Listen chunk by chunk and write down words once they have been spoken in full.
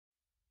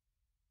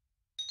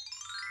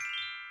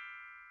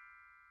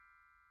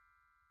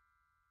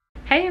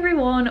Hey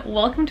everyone,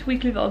 welcome to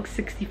weekly vlog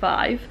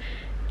 65.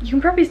 You can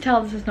probably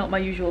tell this is not my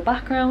usual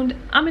background.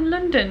 I'm in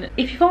London.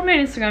 If you follow me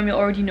on Instagram, you'll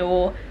already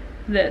know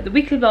that the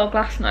weekly vlog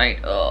last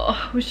night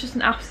was just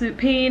an absolute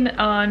pain,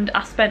 and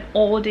I spent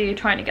all day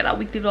trying to get that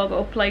weekly vlog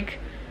up.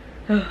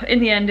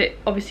 In the end,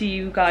 obviously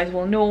you guys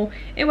will know,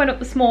 it went up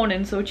this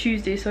morning, so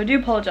Tuesday, so I do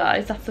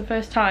apologise. That's the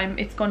first time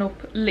it's gone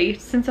up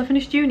late since I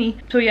finished uni.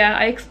 So yeah,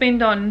 I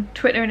explained on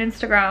Twitter and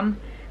Instagram.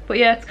 But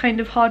yeah, it's kind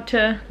of hard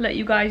to let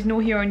you guys know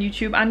here on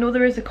YouTube. I know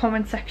there is a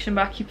comment section,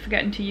 but I keep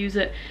forgetting to use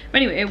it.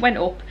 But anyway, it went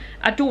up.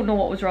 I don't know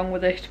what was wrong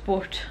with it,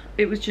 but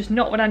it was just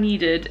not what I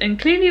needed. And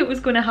clearly it was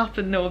going to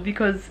happen though,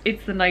 because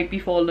it's the night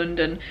before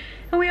London.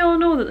 And we all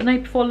know that the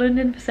night before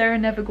London for Sarah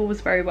never goes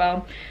very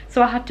well.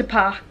 So I had to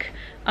pack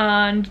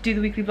and do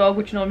the weekly vlog,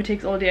 which normally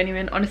takes all day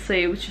anyway. And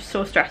honestly, it was just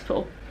so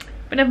stressful.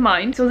 But never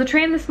mind. So the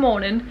train this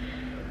morning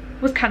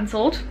was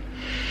cancelled.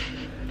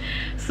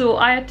 So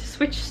I had to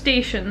switch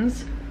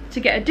stations to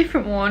get a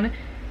different one,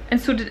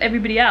 and so did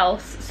everybody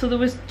else. So there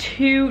was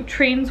 2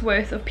 trains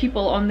worth of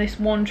people on this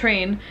one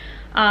train,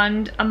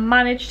 and I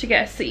managed to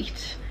get a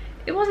seat.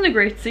 It wasn't a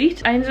great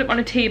seat. I ended up on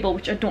a table,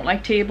 which I don't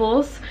like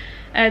tables.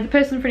 The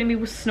person in front of me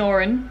was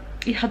snoring.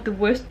 He had the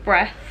worst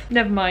breath.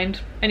 Never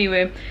mind.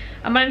 Anyway,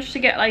 I managed to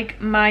get like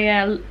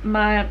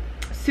my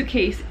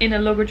suitcase in a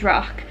luggage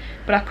rack,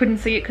 but I couldn't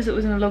see it because it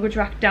was in a luggage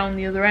rack down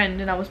the other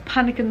end, and I was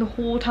panicking the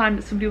whole time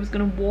that somebody was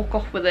going to walk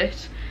off with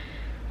it.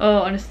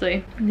 Oh,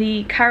 honestly.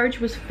 The carriage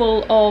was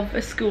full of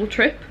a school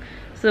trip,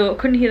 so I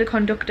couldn't hear the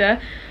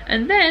conductor.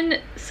 And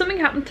then something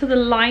happened to the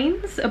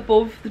lines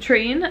above the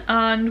train,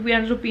 and we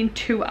ended up being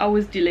 2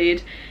 hours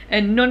delayed.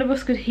 And none of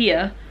us could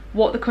hear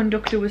what the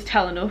conductor was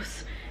telling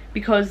us,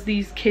 because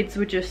these kids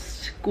were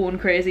just going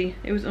crazy.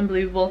 It was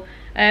unbelievable.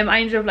 I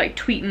ended up like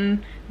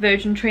tweeting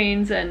Virgin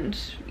Trains, and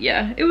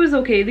yeah, it was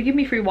okay. They gave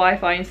me free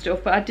Wi-Fi and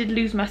stuff, but I did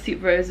lose my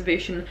seat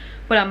reservation,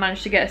 but I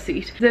managed to get a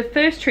seat. The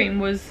first train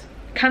was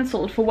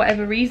cancelled for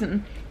whatever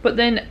reason, but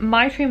then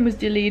my train was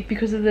delayed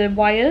because of the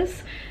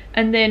wires,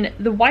 and then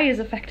the wires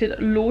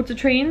affected loads of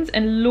trains,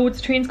 and loads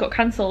of trains got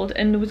cancelled,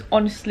 and there was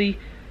honestly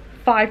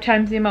 5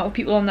 times the amount of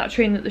people on that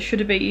train that there should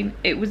have been.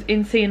 It was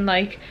insane.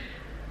 Like,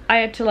 I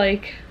had to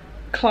like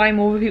climb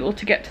over people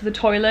to get to the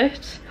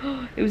toilet.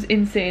 It was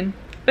insane.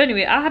 But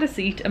anyway, I had a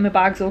seat and my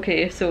bag's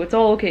okay, so it's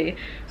all okay.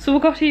 So we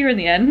got here in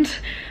the end.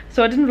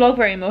 So I didn't vlog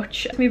very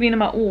much. Me being on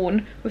my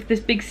own with this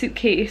big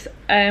suitcase,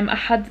 I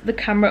had the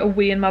camera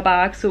away in my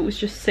bag, so it was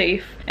just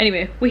safe.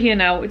 Anyway, we're here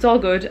now, it's all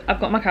good. I've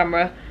got my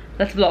camera,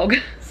 let's vlog.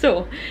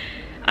 So,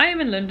 I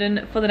am in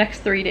London for the next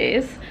 3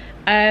 days.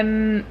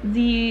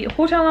 The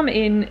hotel I'm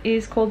in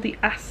is called the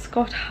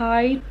Ascot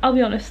Hyde. I'll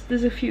be honest,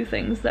 there's a few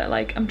things that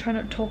like I'm trying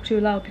not to talk too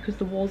loud because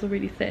the walls are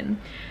really thin.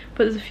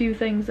 But there's a few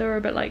things that are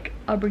a bit like,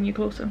 I'll bring you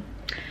closer.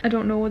 I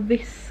don't know,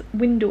 this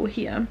window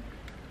here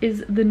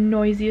is the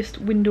noisiest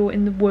window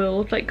in the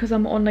world, like, because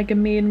I'm on like a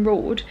main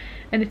road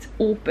and it's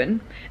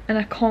open and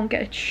I can't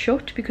get it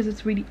shut because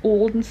it's really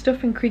old and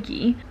stuff and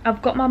creaky.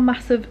 I've got my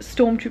massive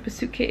Stormtrooper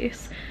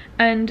suitcase,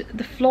 and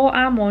the floor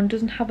I'm on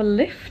doesn't have a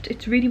lift.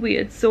 It's really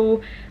weird.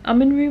 So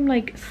I'm in room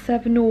like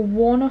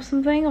 701 or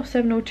something, or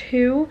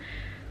 702,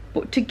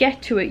 but to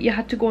get to it you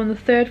had to go on the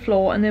 3rd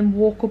floor and then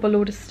walk up a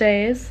load of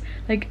stairs,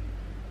 like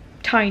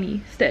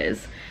tiny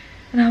stairs.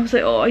 And I was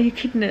like, oh, are you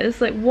kidding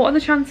us? Like, what are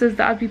the chances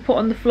that I'd be put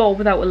on the floor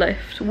without a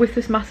lift with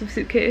this massive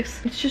suitcase?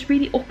 It's just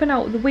really up and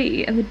out of the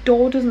way, and the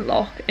door doesn't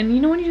lock. And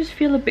you know when you just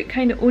feel a bit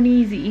kind of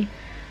uneasy?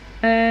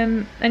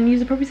 And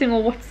you're probably saying,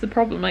 well, what's the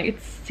problem? Like,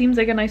 it seems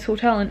like a nice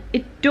hotel, and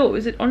it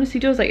does. It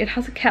honestly does. Like, it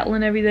has a kettle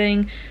and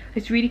everything.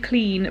 It's really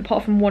clean,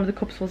 apart from one of the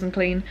cups wasn't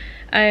clean.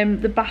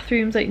 The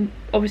bathroom's, like,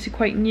 obviously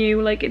quite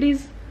new. Like, it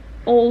is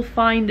all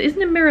fine. There isn't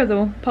a mirror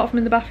though, apart from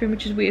in the bathroom,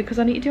 which is weird because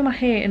I need to do my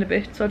hair in a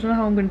bit, so I don't know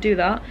how I'm going to do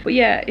that. But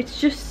yeah,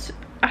 it's just,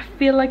 I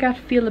feel like I'd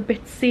feel a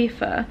bit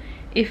safer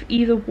if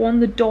either one,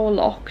 the door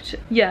locked.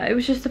 Yeah, it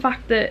was just the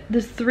fact that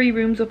there's 3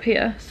 rooms up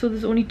here, so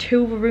there's only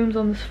 2 other rooms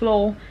on this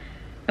floor,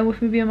 and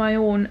with me being on my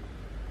own,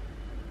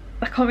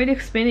 I can't really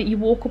explain it. You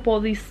walk up all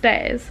these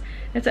stairs,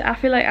 it's like I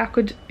feel like I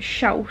could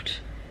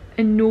shout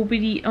and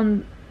nobody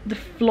on the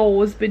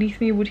floors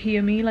beneath me would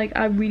hear me. Like,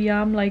 I really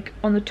am like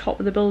on the top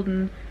of the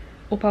building,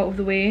 up out of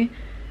the way.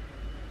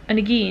 And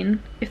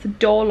again, if the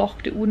door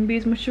locked, it wouldn't be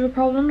as much of a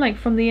problem, like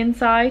from the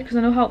inside, because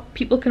I know how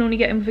people can only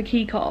get in with a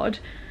key card.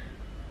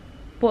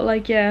 But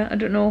like, yeah, I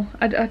don't know,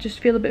 I just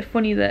feel a bit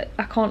funny that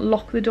I can't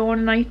lock the door at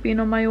night being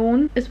on my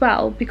own as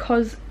well,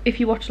 because if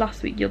you watched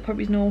last week, you'll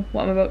probably know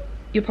what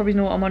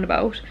I'm on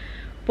about.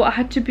 But I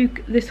had to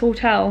book this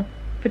hotel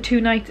for 2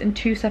 nights and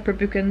 2 separate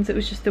bookings. It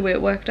was just the way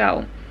it worked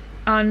out.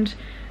 And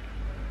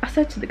I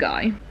said to the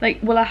guy,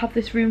 like, will I have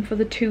this room for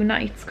the 2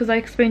 nights? Because I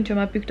explained to him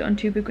I booked it on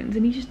 2 bookings,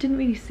 and he just didn't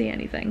really say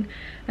anything.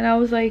 And I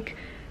was like,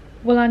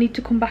 will I need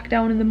to come back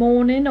down in the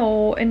morning?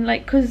 Or, and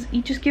like, because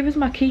he just gave us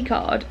my key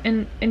card,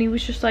 and he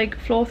was just like,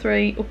 floor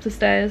 3 up the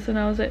stairs. And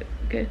I was like,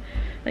 okay.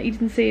 Like, he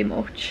didn't say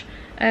much.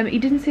 He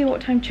didn't say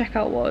what time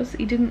checkout was.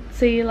 He didn't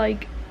say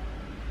like,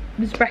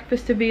 there's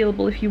breakfast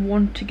available if you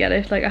want to get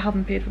it. Like, I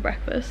haven't paid for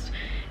breakfast.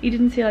 He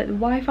didn't say like the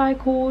Wi-Fi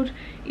code.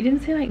 He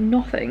didn't say like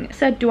nothing. It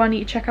said, do I need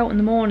to check out in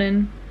the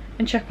morning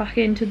and check back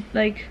into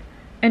like,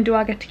 and do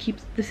I get to keep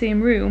the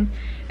same room?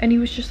 And he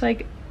was just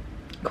like,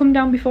 come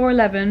down before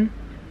 11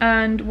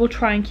 and we'll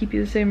try and keep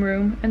you the same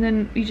room. And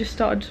then he just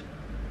started,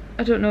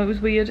 I don't know, it was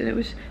weird, and it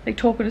was like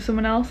talking to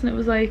someone else, and it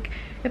was like,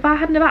 if I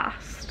hadn't have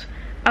asked,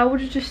 I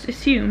would have just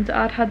assumed that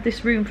I'd had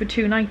this room for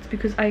 2 nights,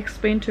 because I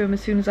explained to him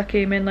as soon as I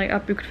came in, like, I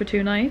booked for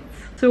 2 nights.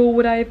 So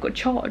would I have got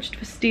charged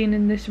for staying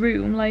in this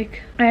room?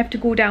 Like, I have to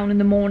go down in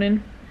the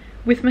morning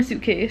with my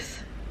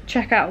suitcase,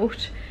 check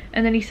out,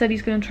 and then he said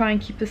he's going to try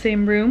and keep the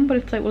same room. But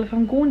it's like, well, if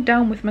I'm going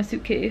down with my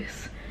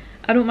suitcase,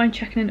 I don't mind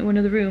checking into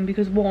another room,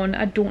 because 1,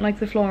 I don't like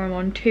the floor I'm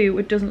on, 2,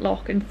 it doesn't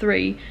lock, and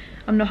 3,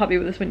 I'm not happy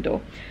with this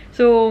window.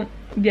 So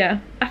yeah,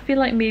 I feel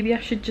like maybe I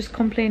should just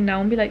complain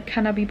now and be like,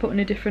 can I be put in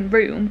a different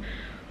room?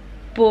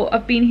 But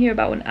I've been here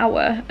about an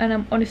hour and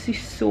I'm honestly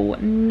so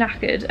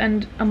knackered,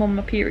 and I'm on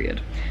my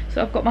period.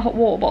 So I've got my hot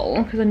water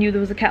bottle because I knew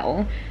there was a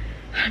kettle.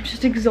 I'm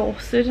just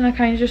exhausted, and I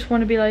kind of just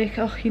want to be like,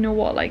 oh, you know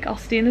what, like, I'll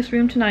stay in this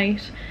room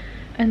tonight,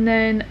 and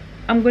then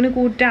I'm going to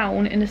go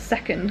down in a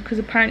second, because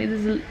apparently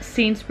there's a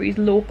Sainsbury's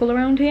local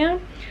around here,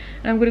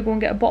 and I'm going to go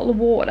and get a bottle of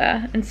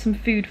water and some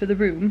food for the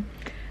room.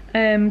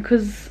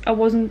 Because I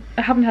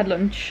haven't had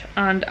lunch,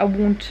 and I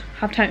won't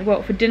have time to go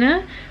out for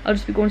dinner. I'll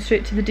just be going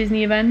straight to the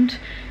Disney event.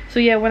 So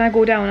yeah, when I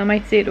go down, I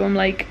might say to him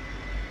like,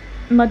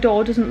 my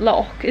door doesn't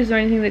lock, is there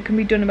anything that can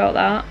be done about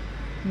that?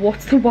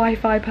 What's the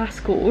Wi-Fi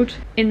passcode?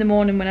 In the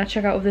morning when I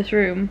check out of this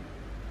room,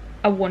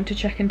 I want to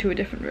check into a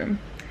different room.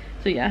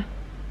 So yeah,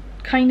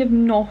 kind of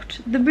not,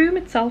 the room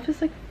itself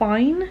is like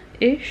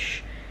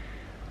fine-ish,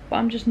 but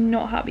I'm just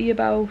not happy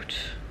about,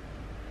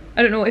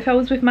 I don't know, if I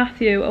was with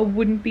Matthew, I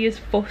wouldn't be as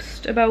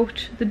fussed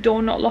about the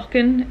door not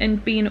locking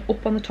and being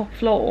up on the top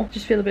floor.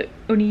 Just feel a bit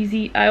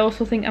uneasy. I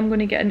also think I'm going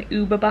to get an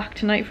Uber back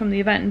tonight from the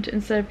event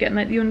instead of getting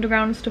like the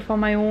underground stuff on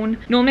my own.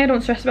 Normally I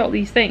don't stress about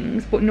these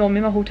things, but normally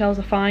my hotels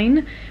are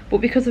fine.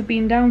 But because I've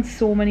been down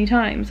so many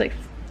times, like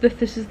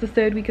this is the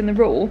 3rd week in the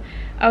row,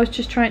 I was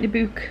just trying to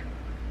book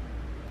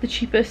the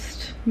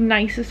cheapest,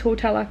 nicest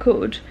hotel I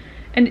could.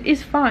 And it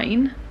is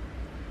fine.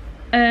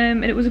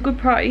 And it was a good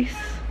price.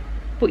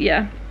 But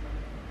yeah,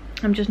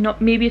 I'm just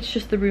not, maybe it's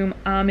just the room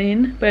I'm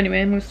in. But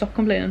anyway, I'm going to stop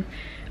complaining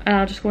and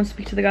I'll just go and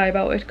speak to the guy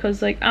about it,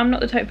 because like, I'm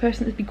not the type of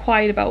person to be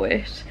quiet about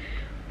it,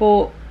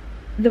 but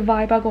the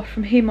vibe I got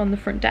from him on the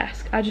front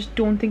desk, I just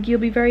don't think he'll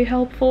be very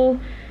helpful,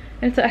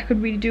 and it's like I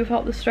could really do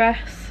without the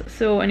stress.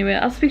 So anyway,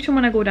 I'll speak to him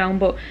when I go down.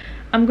 But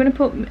I'm going to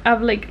put,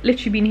 I've like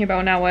literally been here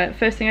about an hour.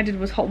 First thing I did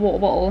was hot water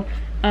bottle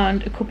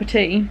and a cup of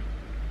tea.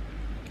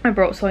 I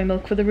brought soy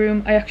milk for the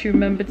room. I actually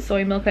remembered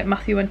soy milk, like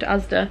Matthew went to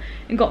Asda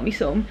and got me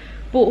some.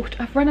 But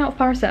I've run out of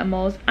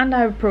paracetamols and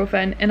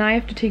ibuprofen, and I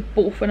have to take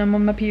both when I'm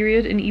on my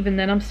period, and even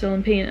then I'm still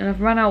in pain, and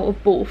I've run out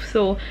of both.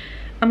 So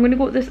I'm going to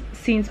go to this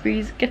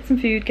Sainsbury's, get some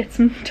food, get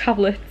some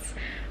tablets,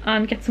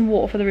 and get some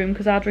water for the room,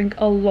 because I drink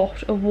a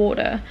lot of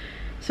water.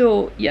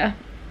 So yeah,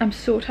 I'm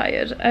so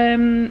tired.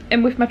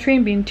 And with my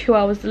train being 2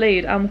 hours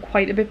delayed, I'm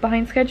quite a bit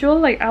behind schedule.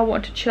 Like, I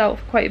want to chill out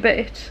for quite a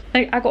bit.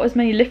 Like, I got as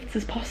many lifts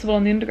as possible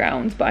on the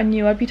undergrounds, but I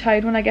knew I'd be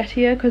tired when I get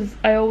here, because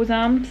I always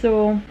am.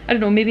 So I don't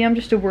know, maybe I'm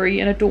just a worry,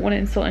 and I don't want to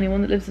insult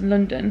anyone that lives in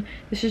London.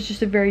 This is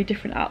just a very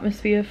different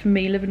atmosphere for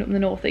me living up in the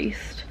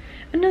northeast.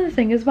 Another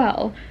thing as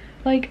well,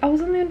 like, I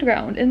was on the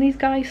underground and these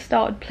guys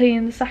started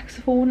playing the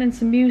saxophone and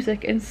some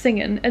music and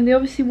singing, and they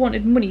obviously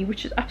wanted money,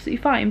 which is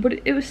absolutely fine, but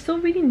it was still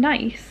really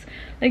nice.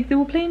 Like, they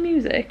were playing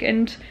music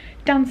and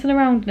dancing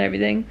around and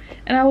everything,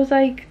 and I was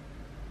like,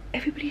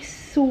 everybody's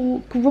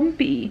so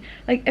grumpy.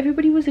 Like,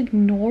 everybody was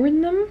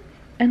ignoring them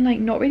and like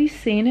not really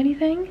saying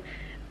anything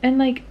and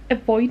like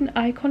avoiding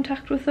eye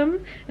contact with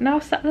them, and I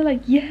was sat there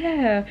like,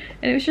 yeah.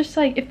 And it was just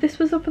like, if this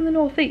was up in the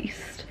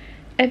northeast,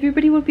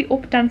 everybody would be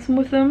up dancing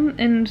with them,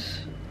 and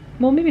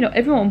well, maybe not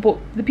everyone, but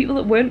the people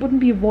that weren't wouldn't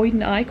be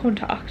avoiding eye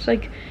contact.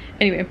 Like,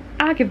 anyway,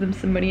 I give them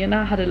some money and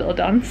I had a little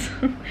dance.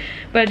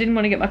 But I didn't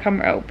want to get my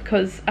camera out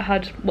because I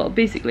had, well,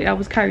 basically I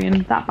was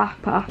carrying that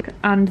backpack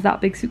and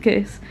that big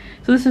suitcase.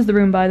 So this is the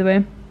room, by the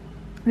way.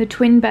 The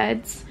twin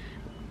beds,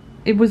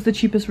 it was the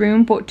cheapest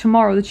room, but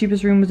tomorrow the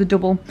cheapest room was a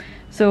double.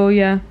 So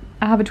yeah,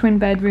 I have a twin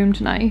bedroom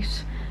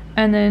tonight,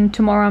 and then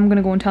tomorrow I'm going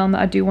to go and tell them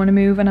that I do want to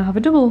move and I have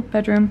a double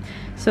bedroom.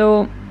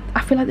 So I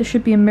feel like there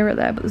should be a mirror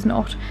there, but there's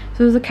not. So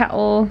there's a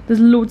kettle,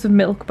 there's loads of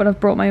milk, but I've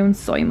brought my own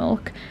soy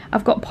milk.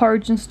 I've got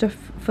porridge and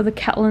stuff for the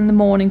kettle in the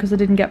morning because I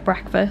didn't get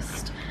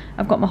breakfast.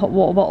 I've got my hot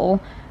water bottle.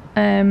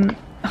 I'm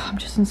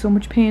just in so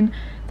much pain.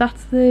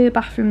 That's the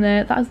bathroom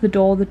there. That is the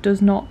door that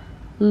does not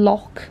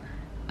lock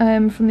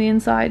from the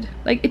inside.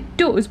 Like, it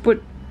does,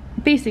 but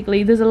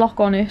basically there's a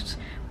lock on it,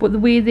 but the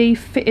way they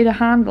fitted a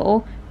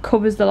handle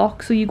covers the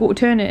lock, so you go to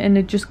turn it and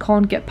it just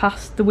can't get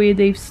past the way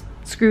they've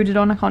screwed it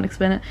on. I can't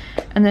explain it.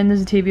 And then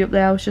there's a TV up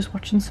there. I was just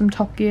watching some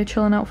Top Gear,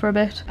 chilling out for a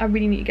bit. I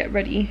really need to get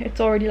ready.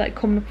 It's already like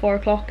coming up 4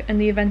 o'clock and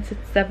the event's at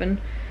 7,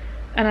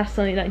 and I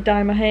still need to like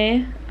dye my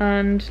hair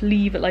and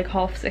leave at like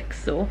 6:30,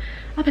 so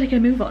I better get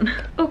a move on.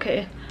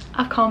 Okay,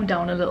 I've calmed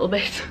down a little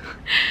bit.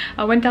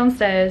 I went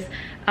downstairs,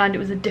 and it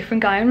was a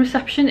different guy on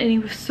reception, and he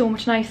was so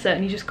much nicer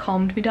and he just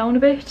calmed me down a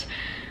bit.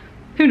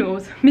 Who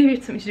knows, maybe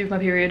it's something to do with my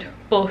period,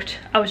 but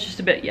I was just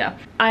a bit, yeah.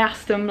 I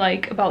asked him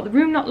like about the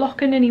room not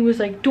locking, and he was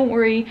like, don't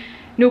worry,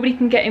 nobody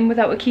can get in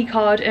without a key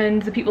card,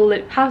 and the people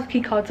that have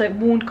key cards like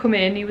won't come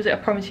in. He was like, I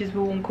promise you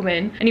we won't come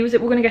in. And he was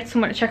like, we're gonna get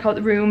someone to check out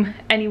the room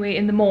anyway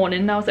in the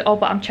morning. And I was like, oh,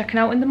 but I'm checking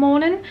out in the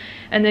morning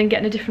and then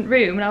getting a different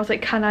room. And I was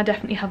like, can I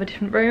definitely have a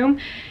different room?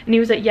 And he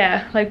was like,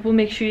 yeah, like we'll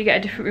make sure you get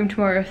a different room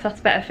tomorrow if that's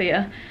better for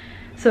you.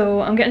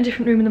 So I'm getting a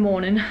different room in the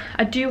morning.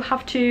 I do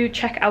have to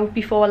check out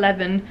before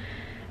 11.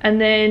 And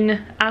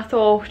then I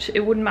thought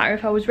it wouldn't matter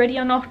if I was ready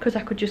or not, because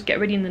I could just get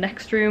ready in the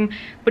next room.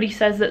 But he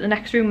says that the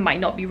next room might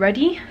not be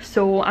ready,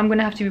 so I'm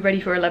gonna have to be ready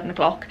for 11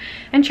 o'clock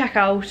and check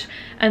out.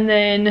 And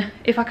then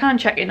if I can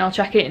check in, I'll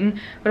check in.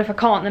 But if I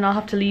can't, then I'll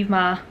have to leave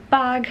my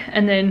bag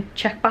and then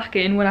check back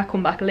in when I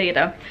come back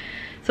later.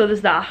 So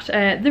there's that.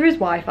 There is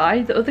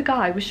Wi-Fi. The other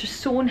guy was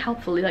just so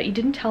unhelpful, like he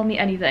didn't tell me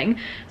anything.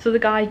 So the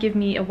guy gave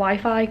me a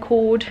Wi-Fi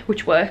code,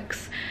 which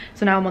works.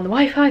 So now I'm on the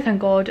Wi-Fi,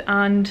 thank God.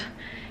 And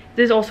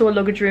there's also a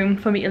luggage room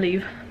for me to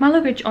leave my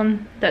luggage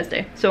on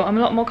Thursday, so I'm a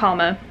lot more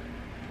calmer.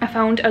 I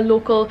found a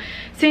local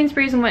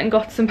Sainsbury's and went and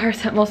got some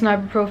paracetamol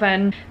and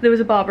ibuprofen. There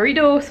was a bar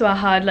burrito, so I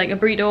had like a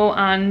burrito,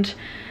 and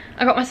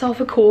I got myself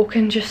a Coke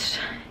and just,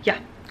 yeah,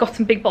 got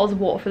some big bottles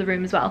of water for the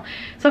room as well.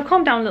 So I've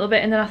calmed down a little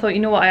bit, and then I thought, you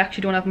know what, I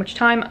actually don't have much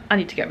time, I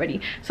need to get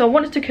ready. So I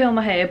wanted to curl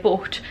my hair,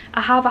 but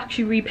I have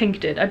actually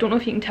re-pinked it. I don't know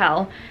if you can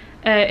tell.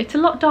 It's a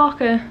lot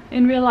darker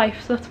in real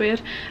life, so that's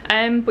weird.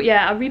 But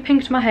yeah, I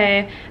re-pinked my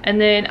hair, and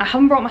then I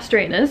haven't brought my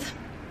straighteners,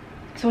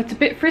 so it's a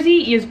bit frizzy.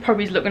 You're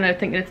probably looking at it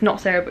thinking it's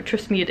not Sarah, but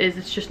trust me, it is.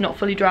 It's just not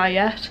fully dry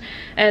yet.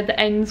 The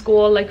ends go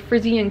all like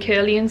frizzy and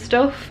curly and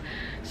stuff.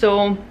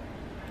 So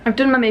I've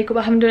done my makeup,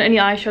 I haven't done any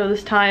eyeshadow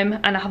this time,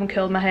 and I haven't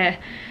curled my hair.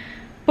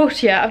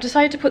 But yeah, I've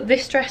decided to put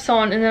this dress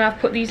on, and then I've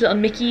put these little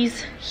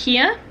Mickeys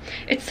here.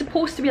 It's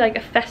supposed to be like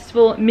a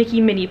festival Mickey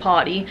mini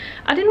party.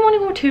 I didn't want to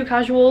go too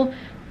casual,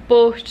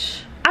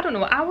 but I don't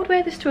know, I would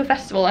wear this to a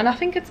festival, and I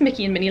think it's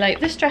Mickey and Minnie. Like,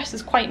 this dress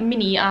is quite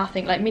mini, I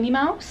think, like Minnie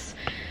Mouse.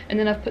 And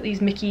then I've put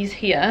these Mickeys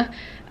here,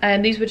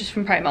 and these were just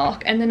from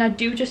Primark. And then I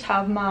do just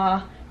have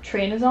my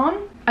trainers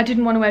on. I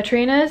didn't want to wear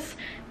trainers,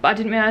 but I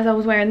didn't realise I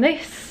was wearing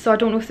this, so I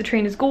don't know if the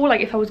trainers go.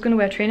 Like, if I was going to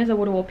wear trainers, I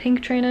would have worn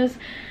pink trainers.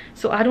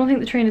 So I don't think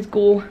the trainers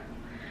go,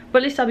 but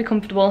at least I'll be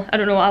comfortable. I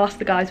don't know, I'll ask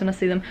the guys when I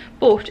see them.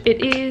 But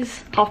it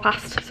is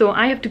 1:30, so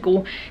I have to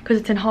go because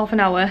it's in half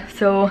an hour.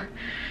 So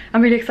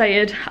I'm really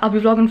excited. I'll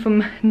be vlogging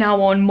from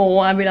now on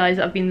more. I realise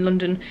I've been in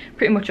London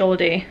pretty much all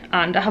day,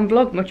 and I haven't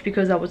vlogged much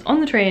because I was on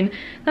the train,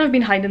 then I've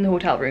been hiding in the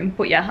hotel room.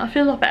 But yeah, I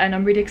feel a lot better, and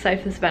I'm really excited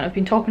for this event. I've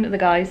been talking to the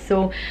guys,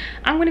 so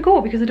I'm gonna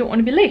go because I don't want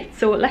to be late.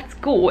 So let's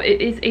go. It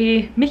is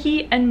a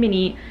Mickey and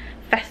Minnie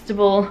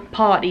festival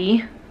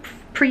party,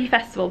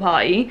 pre-festival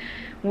party,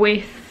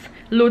 with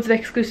loads of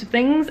exclusive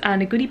things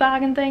and a goodie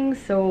bag and things.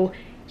 So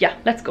yeah,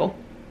 let's go.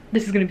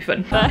 This is gonna be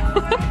fun.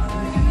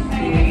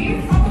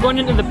 Going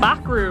into the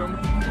back room.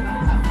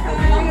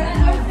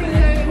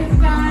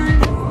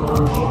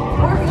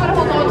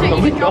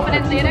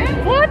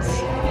 What?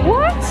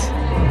 What?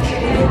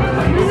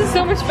 This is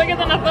so much bigger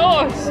than I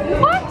thought.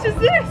 What is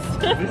this?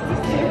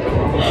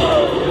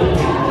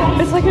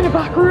 It's like in a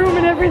back room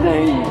and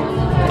everything.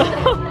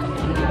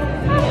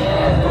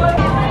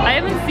 I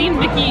haven't seen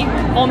Mickey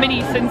or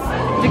Minnie since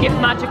the Gift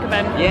Magic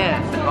event.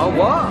 Yeah. Oh,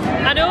 what?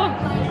 I know.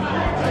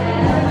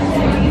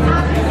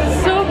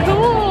 So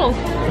cool.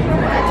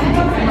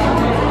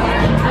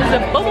 There's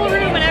a bubble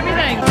room and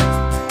everything.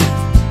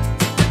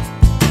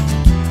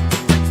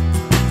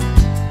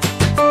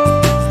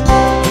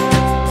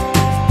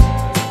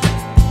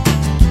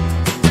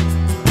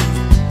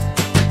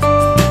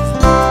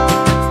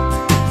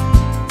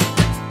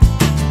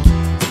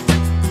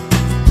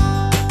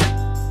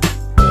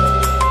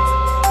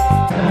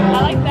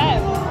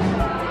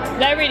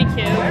 They're really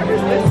cute. Where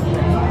is this?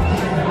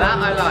 That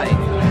I like.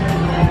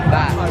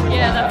 That.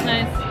 Yeah, that's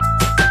nice.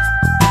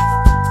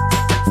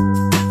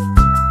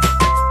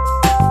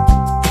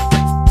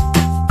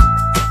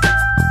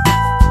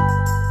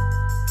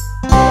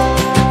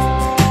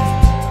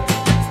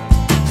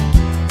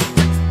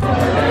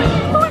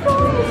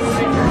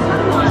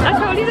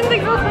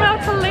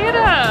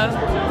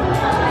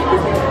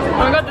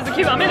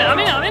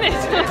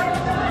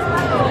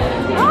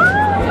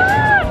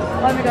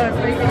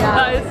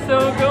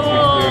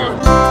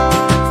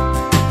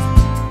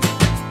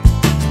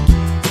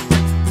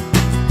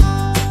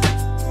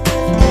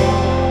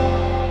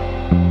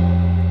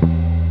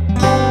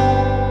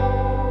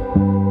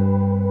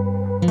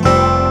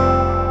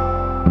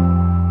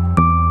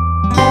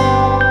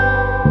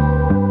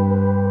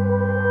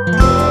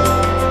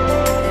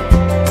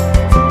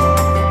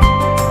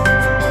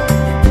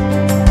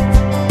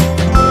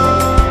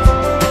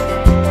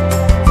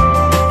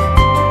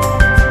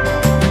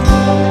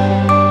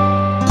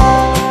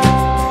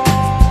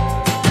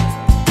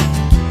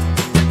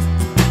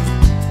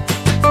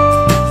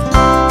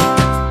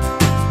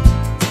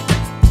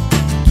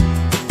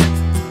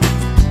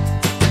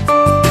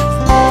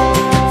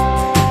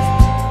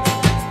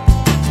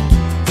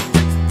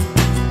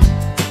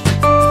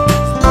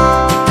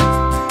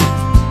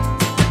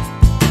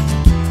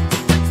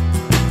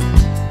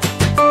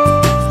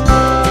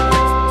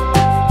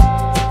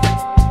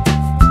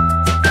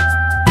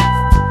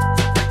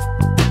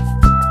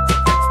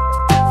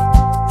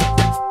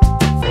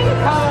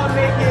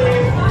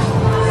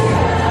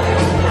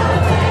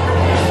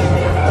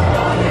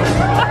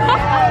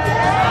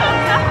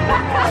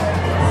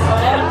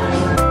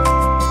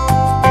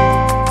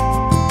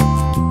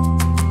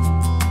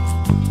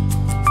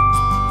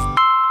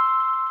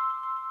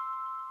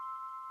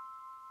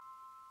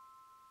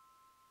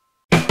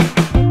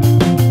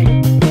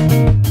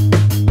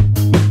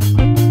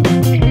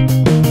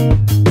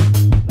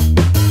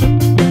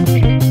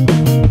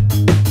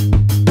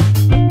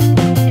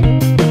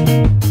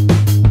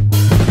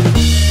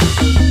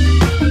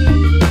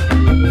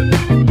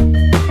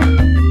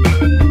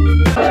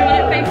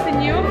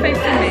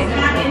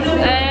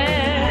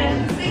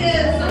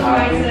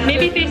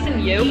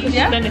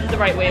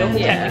 right way up,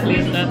 technically,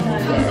 isn't it?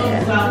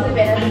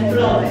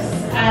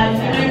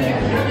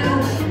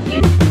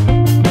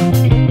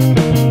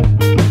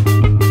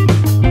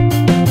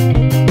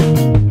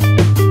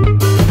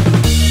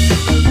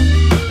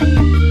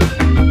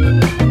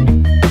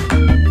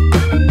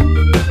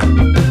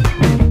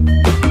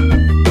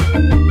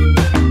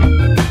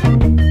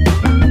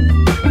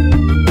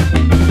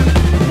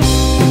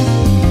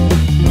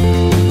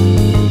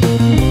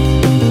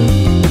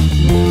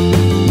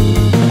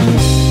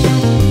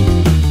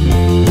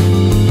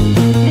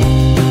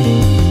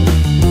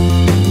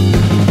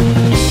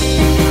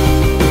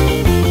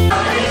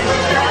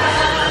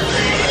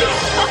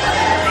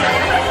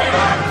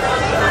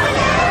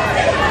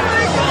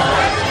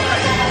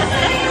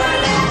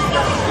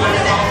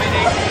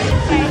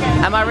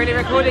 Am I really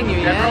recording you?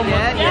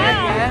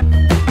 Yeah.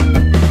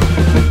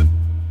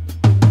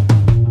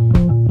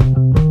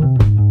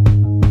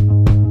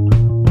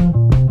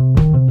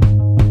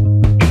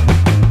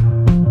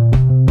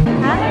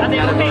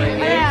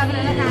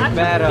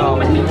 Better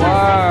work.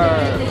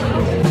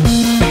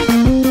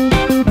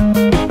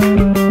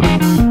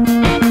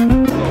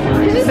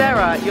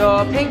 Sarah,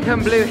 your pink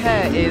and blue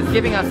hair is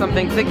giving us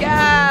something to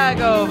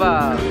gag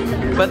over.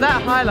 But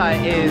that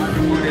highlight is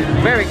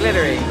very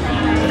glittery.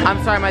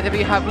 I'm sorry, my dear,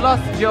 you have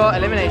lost your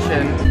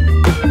elimination.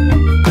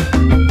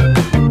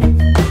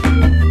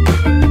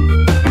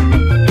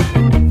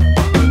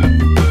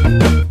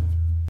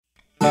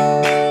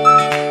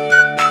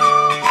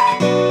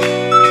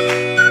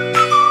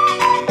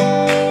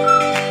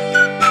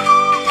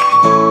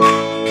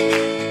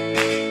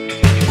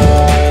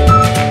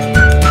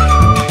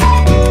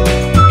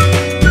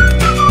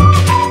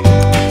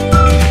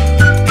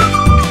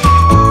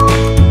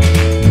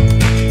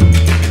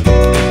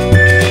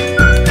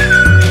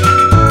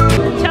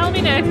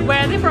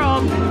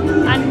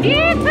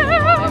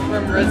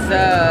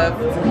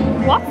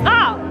 What's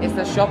that? It's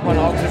the shop on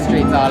Oxford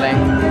Street, darling.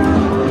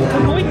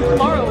 We're going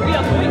tomorrow. We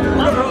are going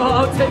tomorrow.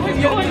 I'll take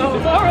We're going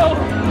tomorrow.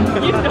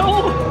 You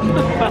know.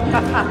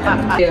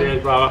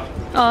 Cheers, brother.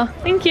 Oh,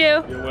 thank you.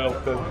 You're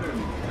welcome.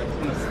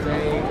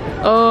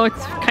 Oh,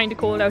 it's kind of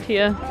cold out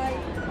here.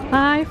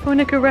 Hi,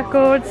 Phonica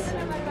Records.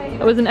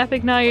 It was an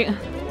epic night.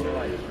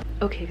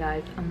 Okay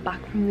guys, I'm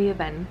back from the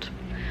event.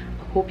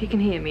 I hope you can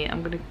hear me.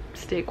 I'm going to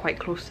stay quite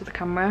close to the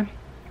camera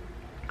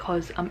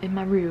because I'm in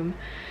my room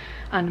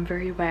and I'm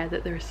very aware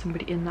that there is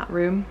somebody in that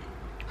room,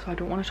 so I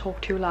don't want to talk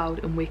too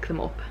loud and wake them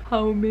up.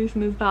 How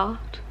amazing is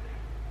that?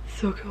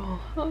 So cool.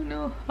 Oh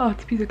no. Oh,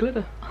 it's a piece of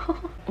glitter.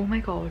 Oh my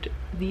god,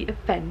 the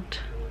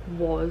event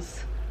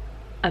was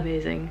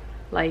amazing.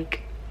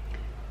 Like,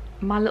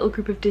 my little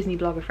group of Disney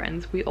blogger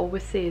friends, we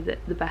always say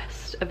that the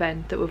best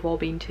event that we've all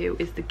been to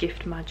is the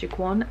Gift Magic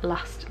one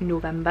last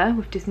November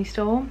with Disney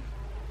Store.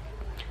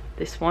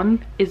 This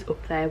one is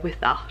up there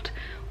with that.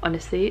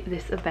 Honestly,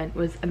 this event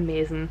was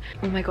amazing.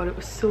 Oh my god, it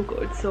was so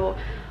good. So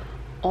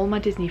all my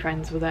Disney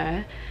friends were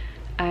there.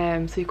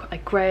 So you've got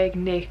like Greg,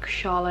 Nick,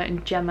 Charlotte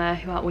and Gemma,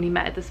 who I only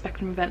met at the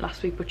Spectrum event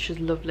last week, which was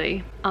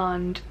lovely.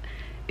 And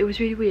it was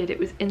really weird. It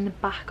was in the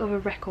back of a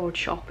record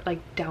shop, like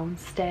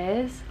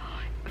downstairs.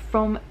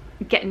 From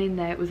getting in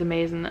there, it was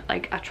amazing.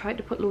 Like, I tried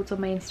to put loads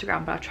on my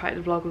Instagram, but I tried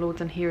to vlog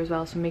loads on here as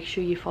well, so make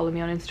sure you follow me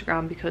on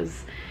Instagram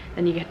because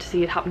then you get to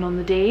see it happen on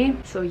the day.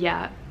 So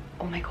yeah,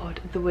 oh my god,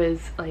 there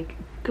was like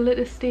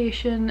glitter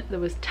station, there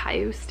was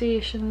tattoo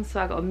station, so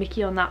I got a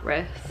Mickey on that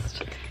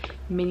wrist,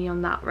 Minnie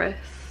on that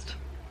wrist.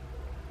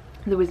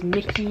 There was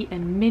Mickey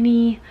and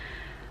Minnie,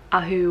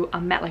 who I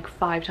met like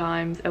 5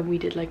 times, and we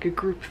did like a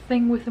group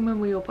thing with them when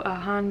we all put our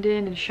hand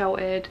in and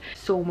shouted.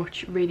 So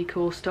much really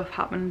cool stuff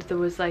happened. There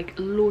was like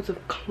loads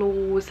of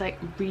clothes, like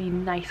really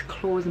nice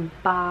clothes and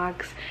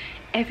bags.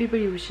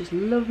 Everybody was just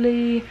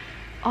lovely.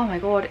 Oh my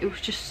god, it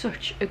was just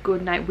such a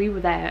good night. We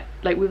were there,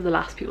 like we were the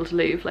last people to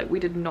leave. Like, we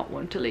did not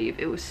want to leave.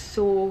 It was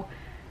so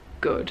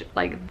good.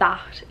 Like,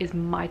 that is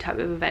my type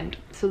of event.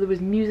 So there was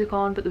music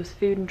on, but there was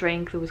food and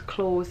drink, there was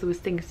clothes, there was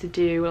things to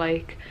do,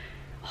 like,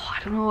 oh,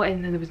 I don't know.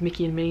 And then there was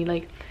Mickey and Minnie.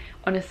 Like,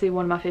 honestly,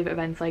 one of my favorite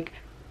events like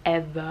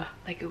ever.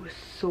 Like, it was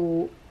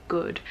so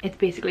good. It's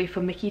basically for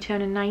Mickey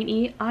turning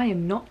 90. I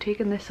am not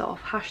taking this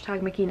off.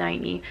 Hashtag Mickey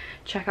 90.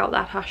 Check out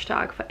that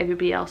hashtag for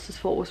everybody else's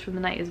photos from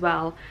the night as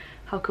well.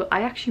 How cool.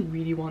 I actually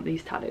really want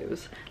these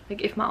tattoos.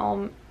 Like, if my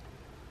arm,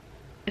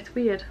 it's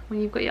weird when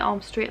you've got your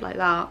arm straight like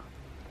that.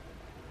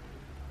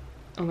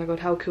 Oh my god,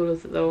 how cool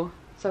is it though?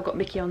 So I've got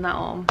Mickey on that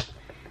arm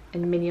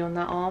and Minnie on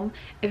that arm.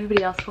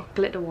 Everybody else got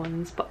glitter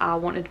ones, but I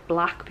wanted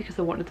black because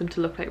I wanted them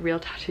to look like real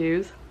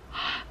tattoos.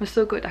 It was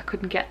so good I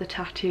couldn't get the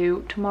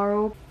tattoo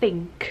tomorrow. I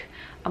think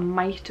I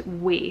might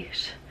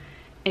wait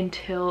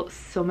until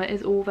summer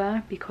is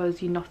over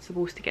because you're not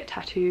supposed to get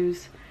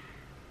tattoos.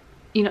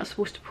 You're not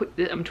supposed to put,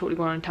 I'm totally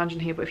going on a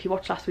tangent here, but if you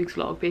watched last week's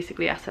vlog,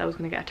 basically I said I was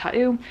going to get a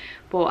tattoo,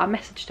 but I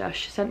messaged her.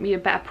 She sent me a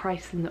better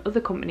price than the other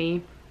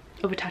company,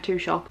 of a tattoo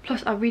shop.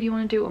 Plus I really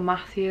want to do it with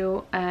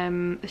Matthew.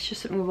 It's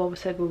just something we've always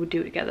said we would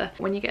do together.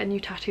 When you get a new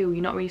tattoo,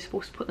 you're not really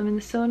supposed to put them in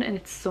the sun, and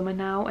it's summer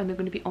now and they're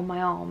going to be on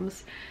my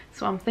arms.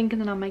 So I'm thinking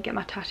that I might get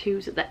my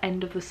tattoos at the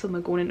end of the summer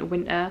going into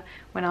winter,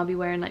 when I'll be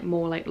wearing like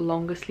more like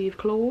longer sleeve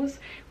clothes,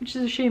 which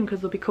is a shame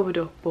because they'll be covered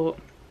up. But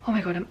oh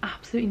my god, I'm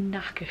absolutely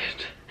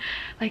knackered.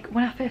 Like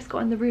when I first got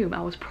in the room,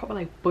 I was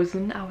probably like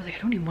buzzing. I was like, I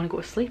don't even want to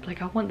go to sleep.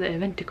 Like I want the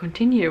event to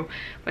continue.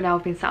 But now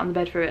I've been sat on the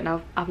bed for it,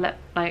 and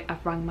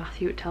I've rang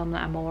Matthew to tell him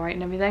that I'm alright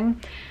and everything.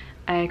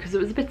 Because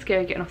it was a bit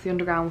scary getting off the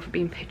underground for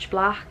being pitch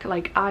black.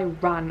 Like I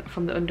ran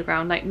from the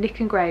underground. Like Nick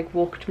and Greg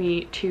walked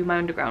me to my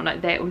underground. Like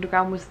their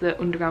underground was the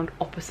underground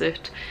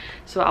opposite.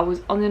 So I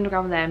was on the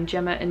underground with them.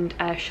 Gemma and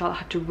Charlotte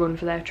had to run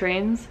for their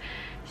trains.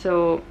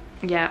 So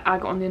yeah, I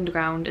got on the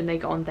underground and they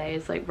got on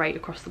theirs, like right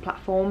across the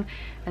platform.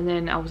 And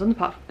then I was on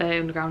the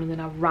underground, and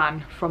then I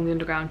ran from the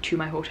underground to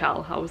my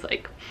hotel. I was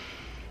like,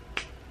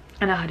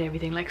 and I had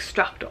everything like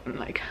strapped on,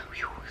 like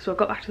whew. So I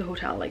got back to the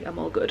hotel, like I'm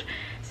all good.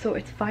 So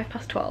it's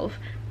 12:05.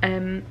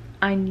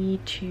 I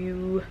need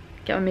to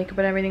get my makeup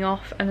and everything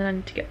off, and then I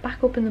need to get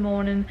back up in the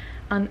morning,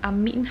 and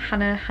I'm meeting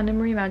Hannah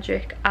Marie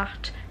Magic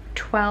at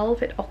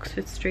 12 at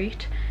Oxford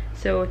Street.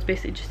 So it's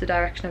basically just the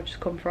direction I've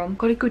just come from.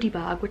 Got a goodie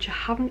bag which I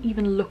haven't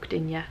even looked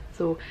in yet,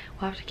 so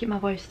we'll have to keep my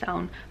voice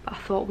down, but I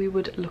thought we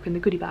would look in the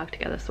goodie bag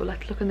together. So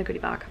let's look in the goodie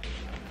bag.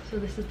 So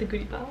this is the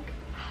goodie bag.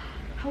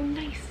 How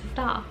nice is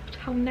that?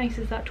 How nice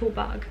is that tote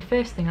bag? The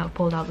first thing I've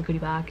pulled out of the goodie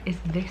bag is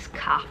this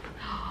cap.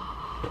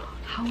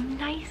 How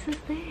nice is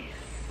this?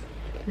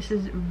 This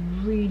is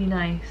really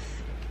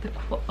nice.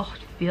 Oh,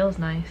 it feels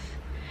nice.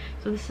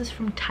 So this is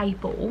from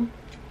Typo.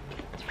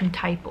 It's from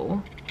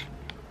Typo.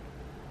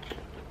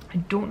 I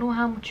don't know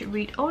how much it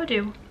reads. Oh, I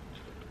do.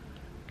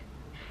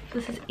 So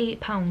this is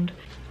 £8.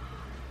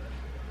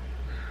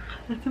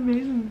 That's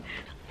amazing.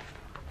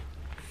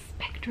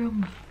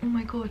 Spectrum. Oh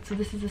my god. So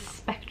this is a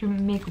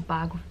Spectrum makeup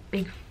bag with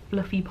big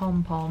fluffy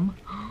pom-pom.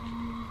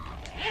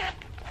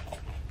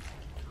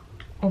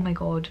 Oh my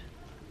god.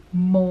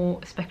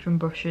 More Spectrum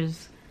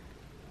brushes.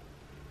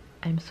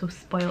 I'm so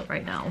spoiled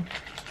right now.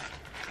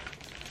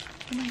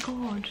 Oh my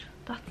god.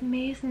 That's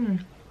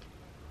amazing.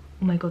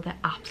 Oh my god, they're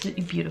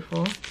absolutely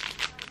beautiful.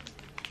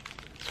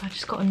 I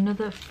just got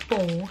another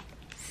 4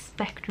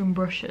 Spectrum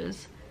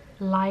brushes.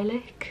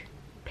 Lilac,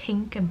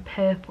 pink and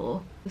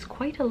purple. There's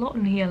quite a lot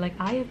in here, like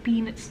I have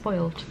been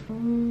spoilt. Oh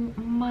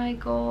my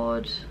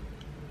god.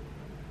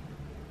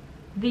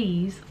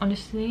 These,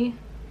 honestly,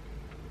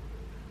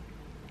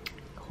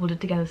 hold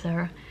it together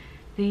Sarah.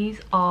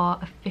 These are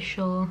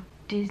official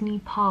Disney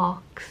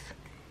Parks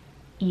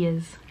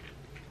ears.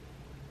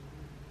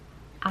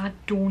 I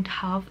don't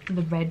have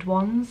the red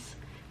ones.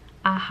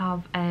 I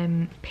have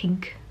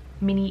pink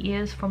mini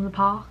ears from the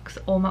parks.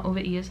 All my other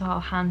ears are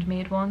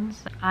handmade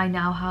ones. I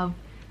now have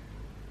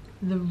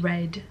the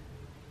red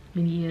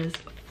mini ears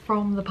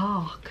from the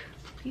park.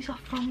 These are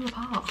from the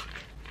park.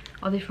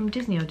 Are they from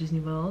Disney or Disney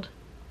World?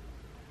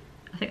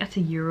 I think that's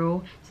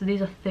 €1. So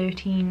these are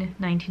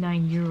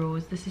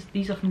 €13.99.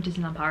 These are from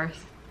Disneyland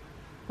Paris.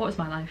 What is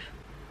my life?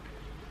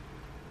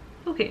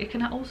 Okay,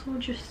 can I also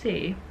just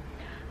say,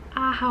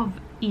 I have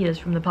ears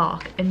from the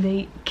park and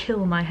they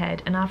kill my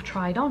head, and I've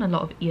tried on a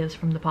lot of ears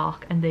from the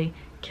park and they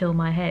kill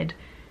my head.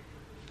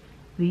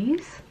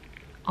 These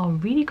are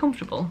really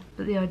comfortable,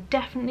 but they are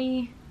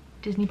definitely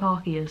Disney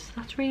Park ears.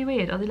 That's really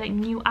weird. Are they like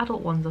new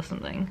adult ones or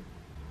something?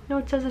 No,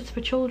 it says it's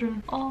for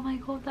children. Oh my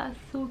god, that is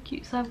so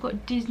cute. So I've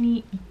got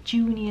Disney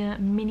Junior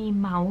Minnie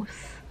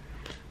Mouse.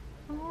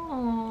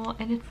 Oh,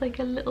 and it's like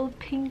a little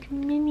pink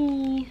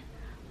Minnie.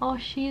 Oh,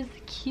 she is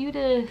the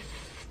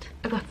cutest.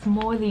 I got some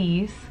more of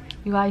these.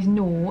 You guys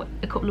know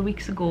a couple of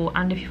weeks ago,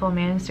 and if you follow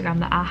me on Instagram,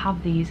 that I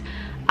have these.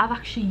 I've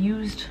actually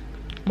used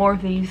more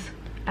of these.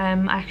 I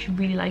actually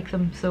really like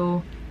them,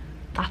 so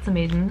that's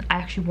amazing. I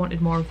actually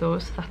wanted more of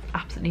those, so that's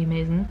absolutely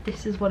amazing.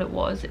 This is what it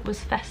was. It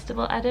was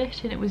Festival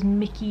Edit, and it was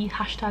Mickey,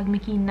 hashtag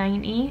Mickey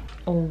 90.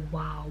 Oh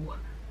wow.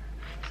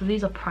 So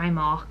these are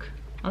Primark.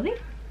 Are they?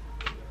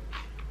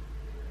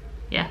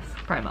 Yes,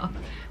 Primark.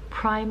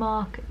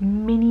 Primark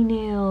mini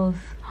nails.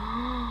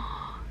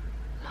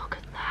 Look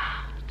at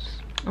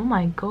that. Oh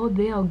my god,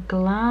 they are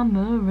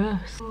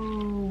glamorous.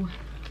 Oh,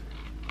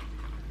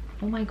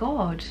 oh my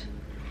god.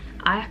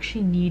 I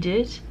actually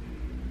needed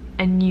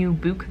a new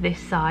book this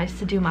size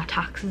to do my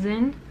taxes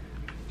in.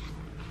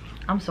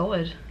 I'm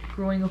sorted.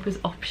 Growing up is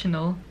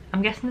optional.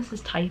 I'm guessing this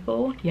is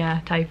Typo.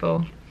 Yeah,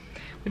 Typo.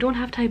 We don't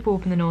have Typo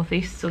up in the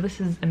northeast, so this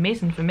is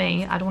amazing for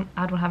me. I don't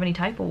have any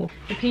Typo.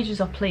 The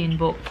pages are plain,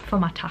 but for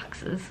my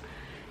taxes,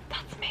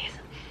 that's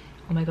amazing.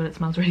 Oh my god, it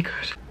smells really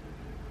good.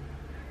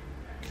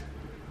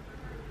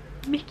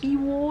 Mickey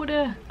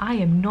water. I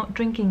am not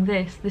drinking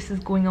this. This is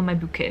going on my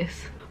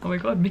bookcase. Oh my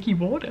god, Mickey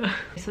water.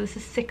 So this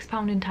is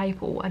 £6 in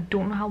Typo. I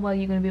don't know how well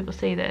you're going to be able to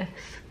see this.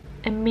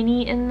 A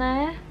Minnie in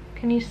there.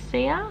 Can you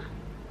see her?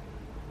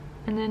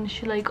 And then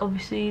she, like,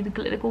 obviously the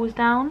glitter goes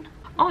down.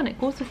 Oh, and it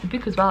goes with the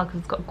book as well because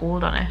it's got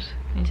gold on it.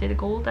 Can you see the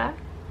gold there?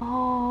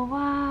 Oh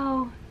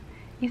wow.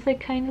 He's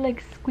like kind of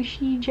like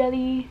squishy,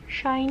 jelly,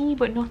 shiny,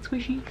 but not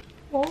squishy.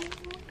 Oh,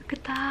 look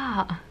at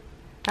that.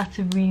 That's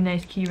a really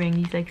nice keyring.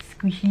 He's like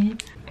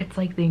squishy. It's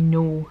like they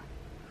know.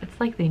 It's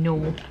like they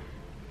know.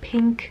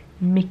 Pink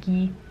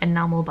Mickey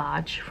enamel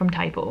badge from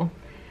Typo.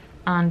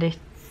 And it's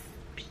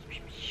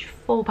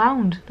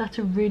 £4. That's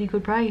a really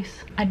good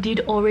price. I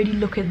did already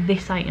look at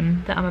this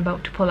item that I'm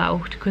about to pull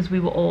out because we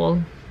were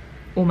all,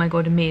 oh my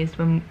god, amazed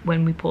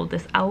when we pulled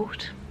this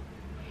out.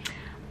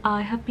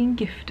 I have been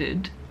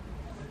gifted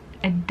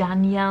a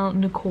Danielle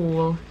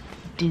Nicole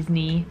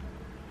Disney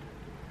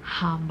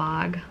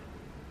handbag.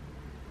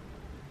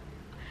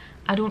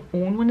 I don't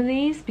own one of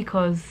these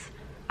because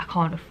I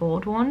can't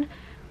afford one,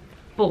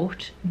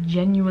 but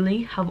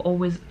genuinely have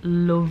always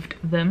loved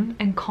them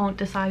and can't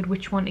decide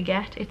which one to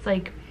get. It's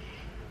like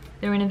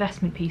they're an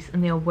investment piece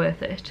and they are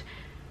worth it.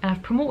 And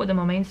I've promoted them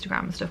on my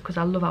Instagram and stuff because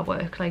I love our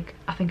work. Like,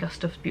 I think our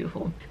stuff's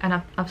beautiful.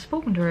 And I've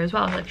spoken to her as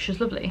well, like she's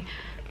lovely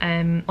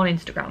on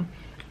Instagram.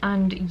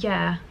 And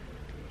yeah,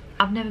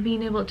 I've never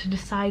been able to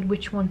decide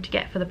which one to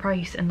get for the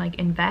price and like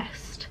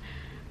invest.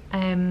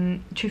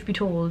 Truth be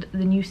told,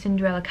 the new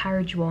Cinderella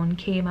carriage one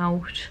came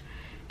out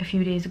a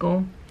few days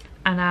ago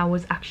and I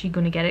was actually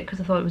going to get it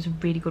because I thought it was a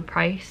really good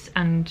price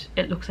and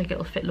it looks like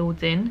it'll fit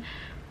loads in.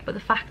 But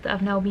the fact that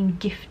I've now been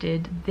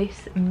gifted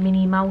this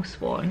Minnie Mouse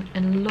one,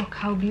 and look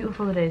how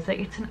beautiful it is. Like,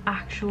 it's an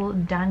actual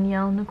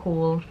Danielle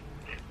Nicole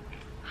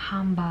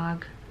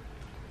handbag.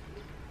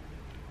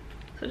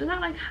 So does that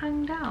like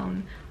hang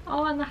down?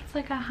 Oh, and that's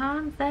like her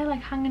hands there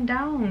like hanging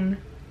down.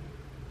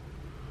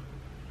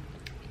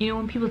 You know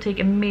when people take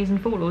amazing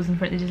photos in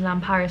front of the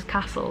Disneyland Paris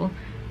castle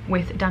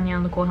with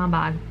Danielle Nicole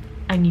handbag?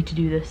 I need to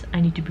do this. I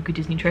need to book a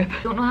Disney trip.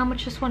 I don't know how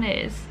much this one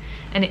is,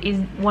 and it is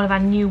one of our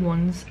new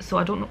ones, so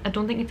I don't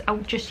think it's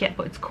out just yet,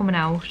 but it's coming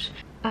out.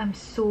 I'm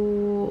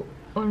so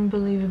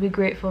unbelievably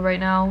grateful right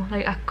now.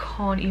 Like, I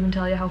can't even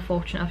tell you how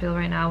fortunate I feel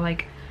right now.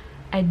 Like,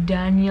 a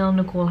Danielle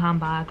Nicole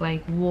handbag,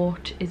 like,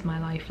 what is my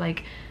life?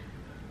 Like,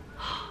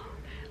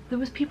 there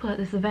was people at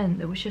this event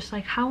that was just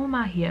like, how am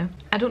I here?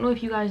 I don't know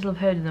if you guys have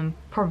heard of them,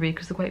 probably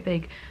because they're quite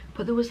big,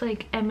 but there was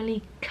like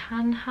Emily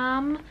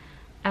Canham,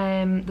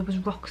 there was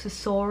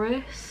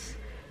Roxasaurus.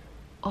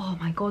 Oh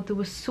my god, there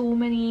was so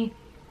many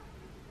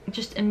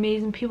just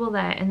amazing people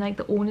there, and like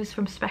the owners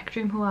from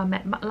Spectrum who I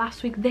met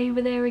last week, they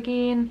were there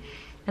again,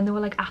 and they were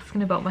like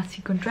asking about my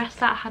sequin dress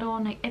that I had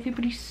on. Like,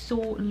 everybody's so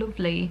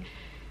lovely,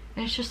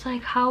 and it's just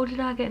like, how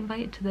did I get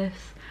invited to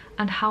this,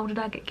 and how did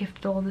I get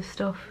gifted all this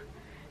stuff?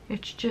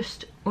 It's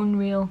just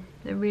unreal,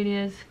 it really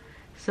is.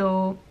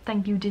 So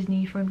thank you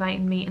Disney for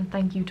inviting me, and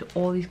thank you to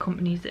all these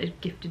companies that have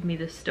gifted me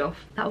this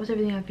stuff. That was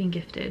everything I've been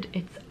gifted.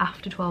 It's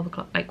after 12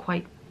 o'clock,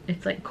 like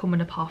it's like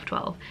coming up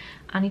 12:30.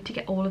 I need to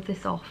get all of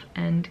this off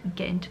and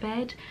get into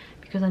bed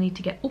because I need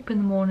to get up in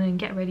the morning and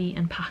get ready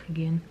and pack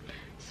again.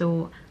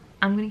 So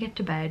I'm gonna get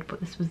to bed,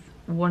 but this was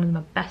one of the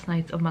best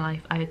nights of my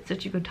life. I had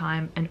such a good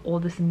time and all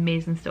this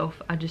amazing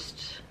stuff.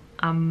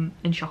 I'm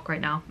in shock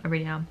right now, I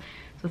really am.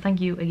 So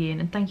thank you again,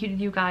 and thank you to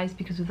you guys,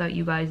 because without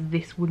you guys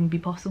this wouldn't be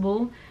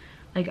possible.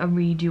 Like, I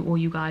really do owe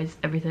you guys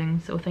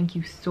everything, so thank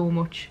you so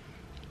much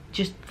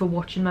just for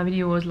watching my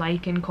videos,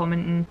 liking,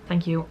 commenting.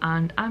 Thank you,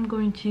 and I'm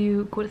going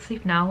to go to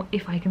sleep now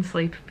if I can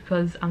sleep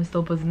because I'm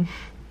still buzzing.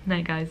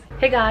 Night guys.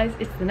 Hey guys,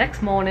 it's the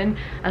next morning.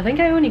 I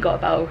think I only got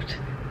about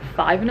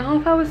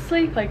 5.5 hours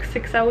sleep, like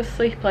 6 hours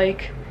sleep.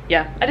 Like,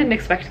 yeah, I didn't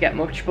expect to get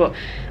much, but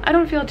I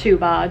don't feel too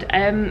bad.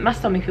 My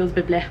stomach feels a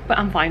bit bleh, but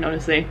I'm fine,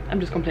 honestly. I'm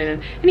just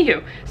complaining.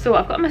 Anywho, so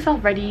I've got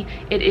myself ready.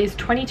 It is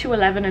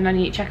 22:11 and I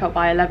need to check out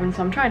by 11,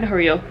 so I'm trying to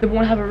hurry up. They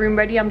won't have a room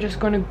ready. I'm just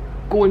gonna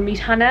go and meet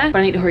Hannah, but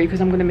I need to hurry because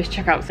I'm gonna miss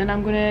checkouts, and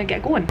I'm gonna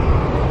get going.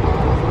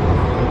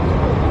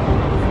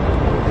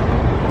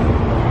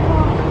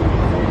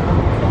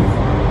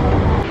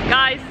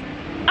 Guys,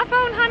 I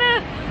found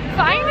Hannah!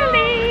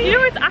 Finally! You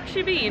know, it's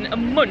actually been a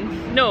month.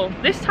 No,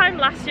 this time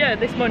last year,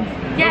 this month.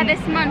 Yeah,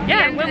 this month.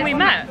 Yeah, when we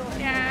met.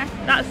 Yeah.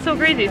 That's so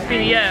crazy, it's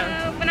been a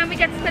year. But now we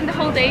get to spend the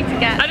whole day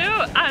together. I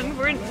know, and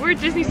we're at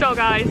Disney Store,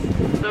 guys.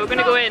 So we're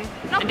gonna go in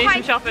and do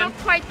some shopping. Not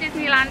quite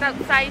Disneyland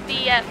outside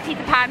the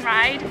Peter Pan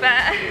ride,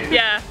 but...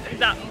 Yeah,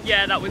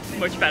 that was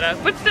much better.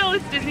 But still,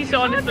 it's Disney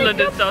Store and it's the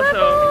London Store, so...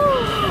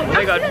 Oh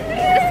my god.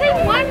 The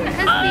same one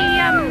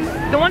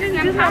as the one in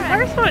Disneyland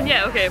Paris one?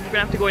 Yeah, okay, we're gonna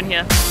have to go in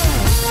here.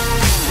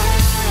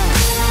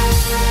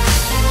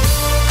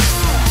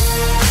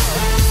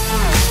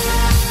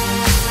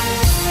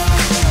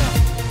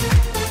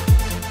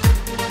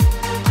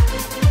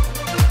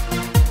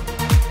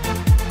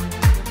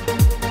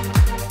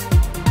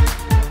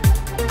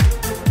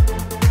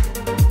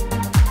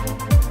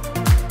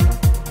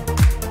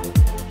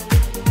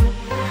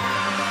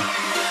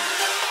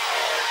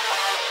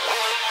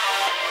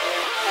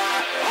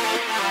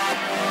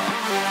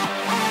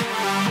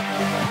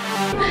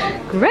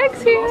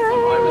 Greg's here! Last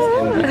time I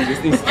was in the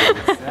Disney store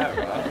with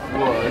Sarah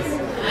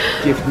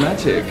was Gift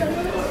Magic.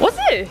 Was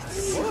it?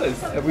 It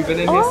was. Have we been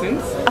in here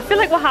since? I feel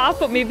like we have,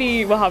 but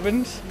maybe we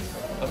haven't.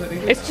 I don't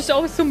think It's just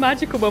always so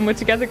magical when we're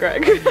together,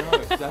 Greg. No,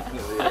 it definitely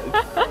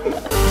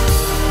is.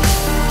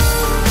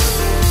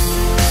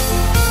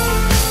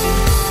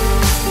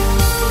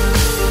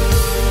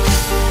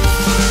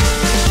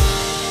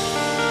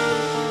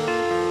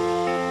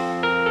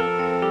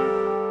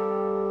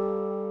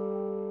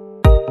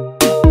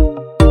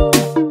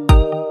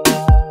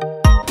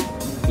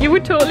 You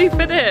would totally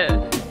fit it.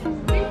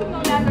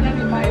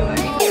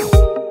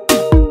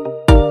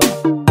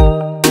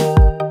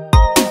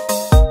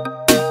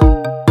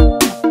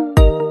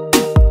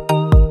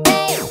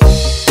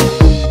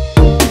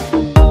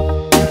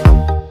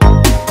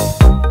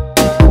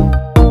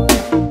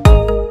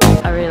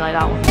 I really like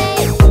that one.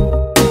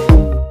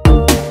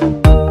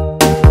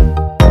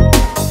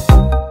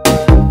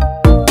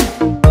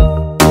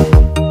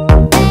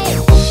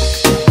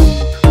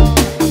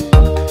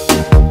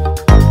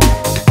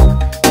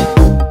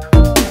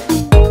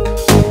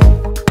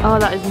 Oh,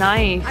 that is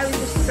nice. I was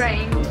just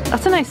trained.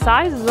 That's a nice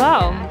size as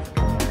well.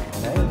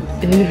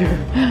 Ew.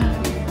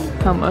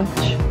 How much?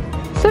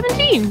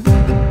 17.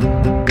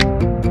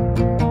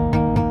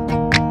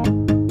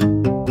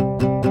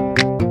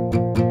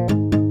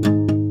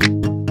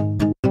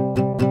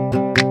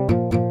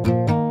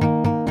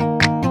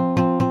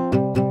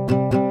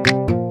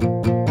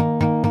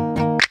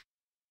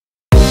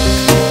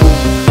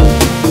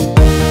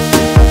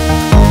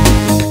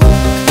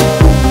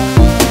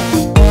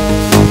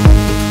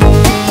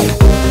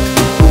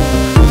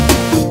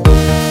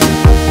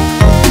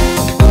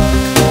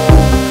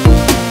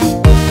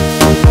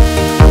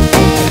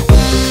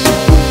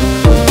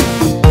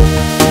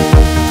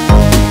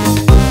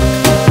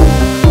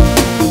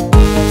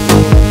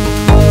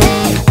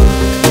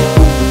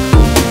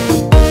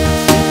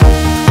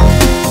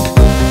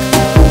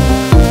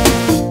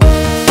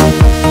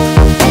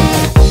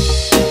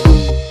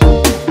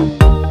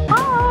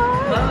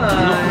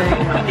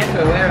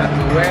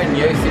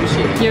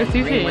 Yo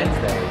sushi.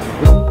 Wednesday.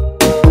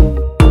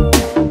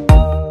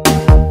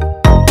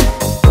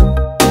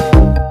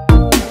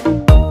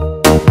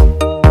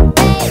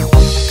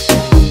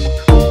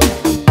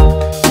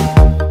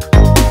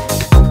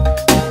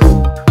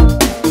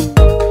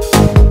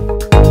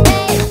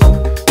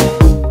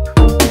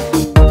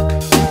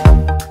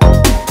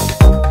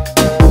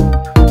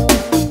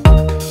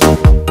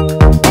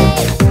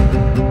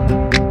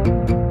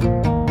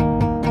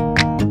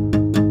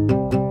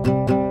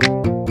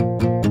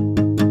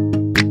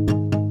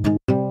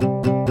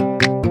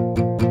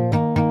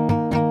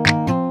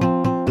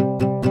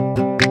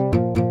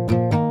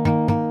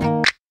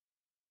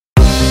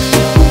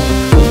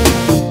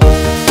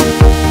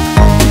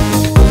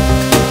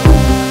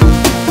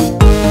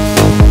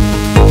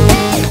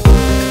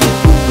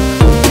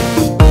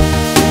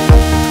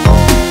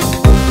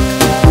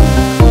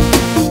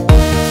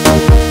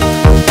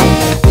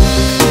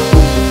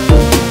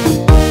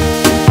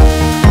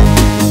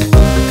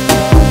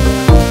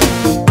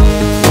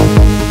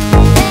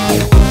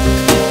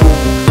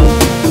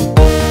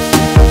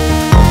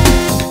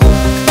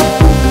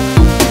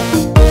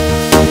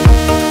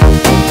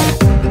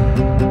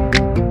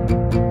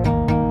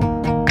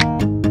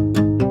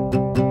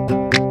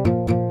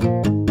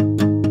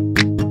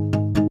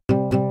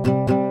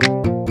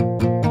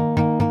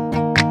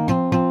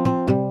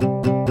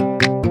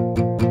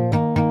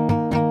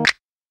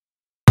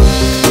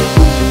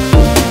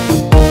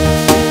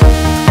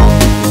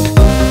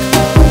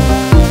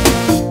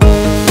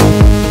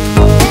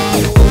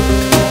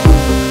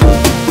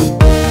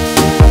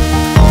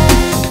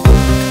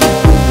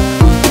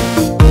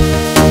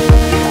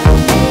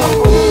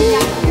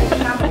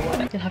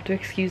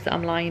 Excuse that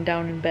I'm lying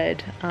down in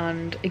bed,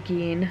 and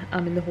again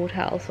I'm in the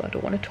hotel, so I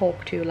don't want to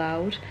talk too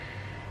loud.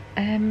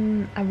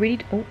 I'm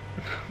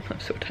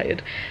so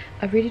tired.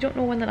 I really don't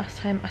know when the last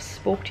time I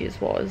spoke to you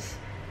was.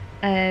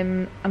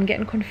 I'm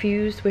getting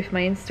confused with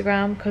my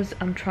Instagram because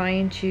I'm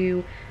trying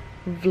to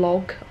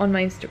vlog on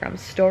my Instagram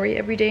story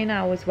every day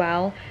now as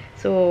well,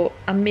 so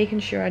I'm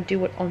making sure I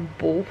do it on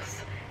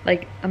both.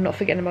 Like, I'm not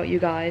forgetting about you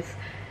guys.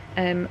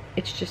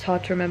 It's just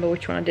hard to remember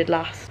which one I did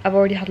last. I've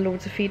already had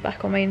loads of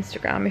feedback on my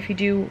Instagram. If you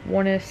do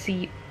want to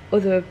see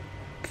other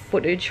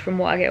footage from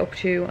what I get up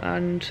to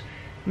and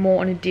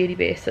more on a daily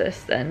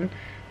basis, then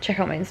check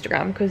out my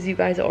Instagram, because you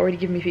guys are already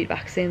giving me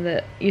feedback saying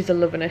that you're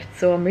loving it,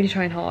 so I'm really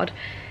trying hard.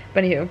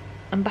 But anywho,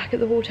 I'm back at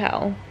the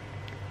hotel,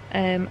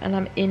 and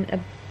I'm in a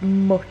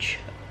much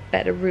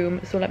better room,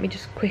 so let me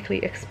just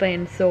quickly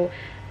explain. So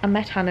I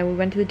met Hannah, we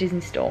went to the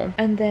Disney store,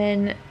 and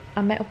then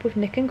I met up with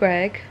Nick and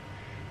Greg.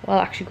 Well,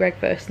 actually Greg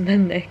first and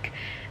then Nick,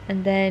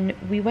 and then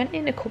we went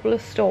in a couple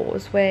of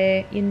stores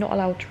where you're not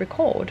allowed to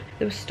record.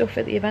 There was stuff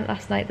at the event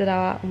last night that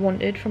I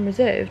wanted from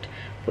Reserved,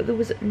 but there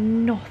was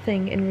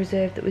nothing in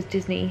Reserved that was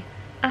Disney,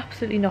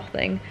 absolutely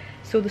nothing.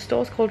 So the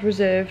store's called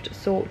Reserved,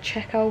 so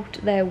check out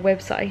their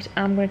website.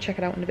 I'm going to check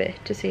it out in a bit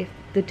to see if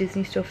the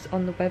Disney stuff's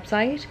on the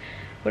website,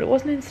 but it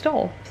wasn't in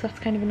store, so that's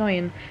kind of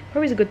annoying.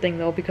 Probably is a good thing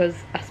though, because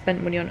I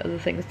spent money on other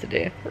things to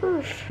do.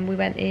 We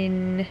went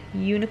in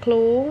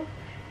Uniqlo,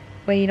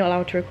 where you're not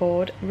allowed to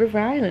record, River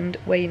Island,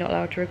 where you're not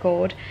allowed to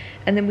record,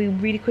 and then we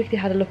really quickly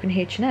had a look in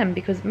H&M,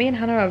 because me and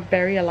Hannah are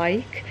very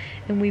alike,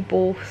 and we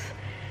both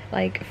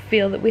like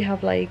feel that we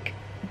have like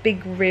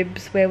big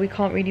ribs where we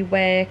can't really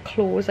wear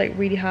clothes like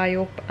really high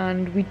up,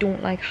 and we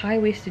don't like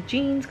high-waisted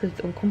jeans because it's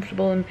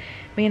uncomfortable, and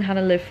me and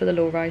Hannah live for the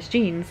low-rise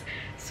jeans.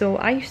 So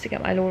I used to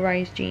get my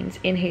low-rise jeans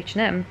in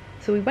H&M,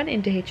 So we went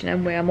into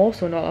H&M, where I'm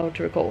also not allowed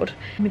to record.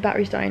 My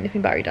battery's dying. If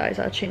my battery dies,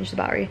 I'll change the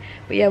battery.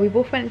 But yeah, we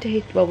both went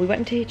into we went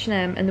into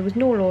H&M, and there was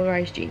no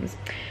low-rise jeans.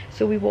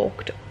 So we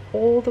walked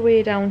all the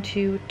way down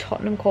to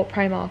Tottenham Court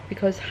Primark,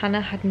 because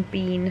Hannah hadn't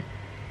been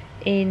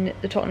in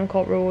the Tottenham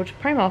Court Road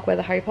Primark where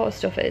the Harry Potter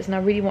stuff is, and I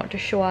really wanted to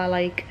show her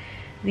like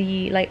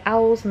the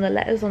owls and the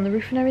letters on the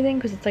roof and everything,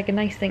 because it's like a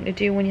nice thing to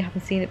do when you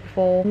haven't seen it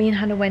before. Me and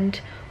Hannah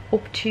went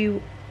up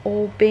to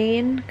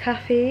Urbane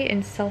Cafe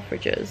in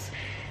Selfridges.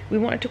 We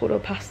wanted to go to a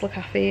pastel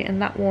cafe,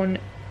 and that one,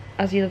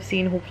 as you'll have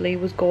seen hopefully,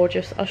 was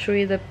gorgeous. I'll show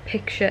you the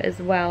picture as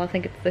well. I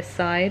think it's this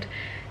side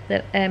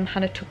that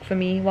Hannah took for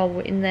me while we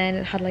were in there, and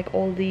it had like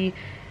all the,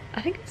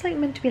 I think it's like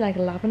meant to be like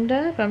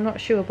lavender, but I'm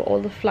not sure, but all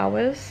the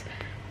flowers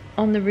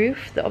on the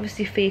roof. They're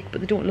obviously fake,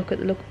 but they don't look, they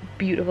look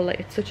beautiful. Like,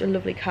 it's such a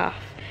lovely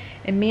calf.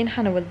 And me and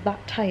Hannah were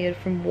that tired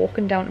from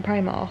walking down to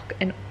Primark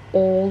and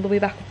all the way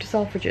back up to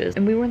Selfridges,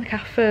 and we were in the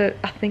cafe for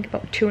I think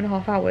about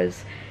 2.5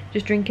 hours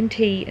just drinking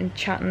tea and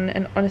chatting.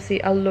 And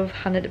honestly, I love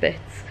Hannah to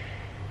bits.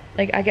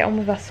 Like, I get on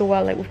with her so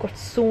well. Like, we've got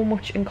so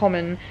much in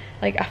common.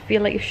 Like, I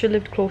feel like if she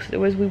lived closer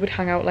to us, we would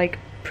hang out like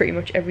pretty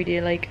much every day.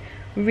 Like,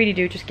 we really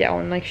do just get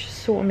on. Like, she's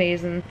so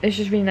amazing. It's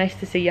just really nice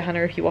to see you,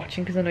 Hannah, if you're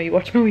watching, because I know you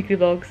watch my weekly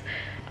vlogs,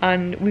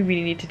 and we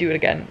really need to do it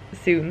again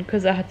soon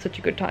because I had such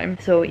a good time.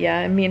 So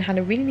yeah, me and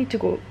Hannah really need to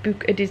go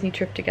book a Disney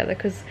trip together,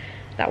 because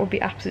that would be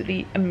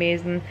absolutely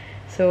amazing.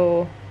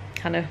 So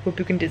Hannah, we're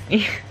booking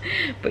Disney.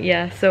 But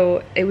yeah,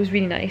 so it was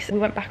really nice. We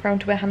went back around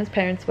to where Hannah's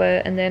parents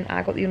were, and then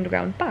I got the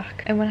underground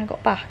back. And when I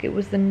got back, it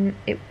was when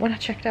I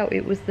checked out,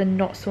 it was the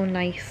not so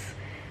nice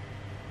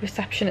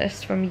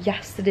receptionist from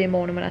yesterday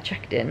morning when I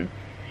checked in,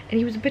 and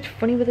he was a bit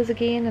funny with us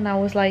again. And I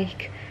was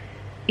like,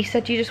 he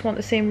said, "Do you just want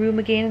the same room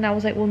again?" And I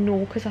was like, well, no,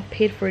 because I've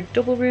paid for a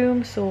double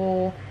room.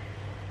 So,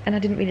 and I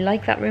didn't really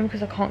like that room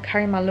because I can't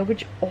carry my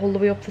luggage all the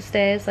way up the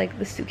stairs. Like,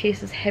 the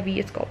suitcase is heavy,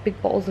 it's got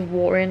big bottles of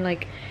water in.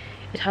 Like,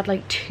 it had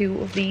like 2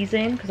 of these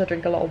in because I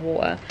drink a lot of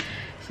water.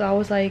 So I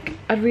was like,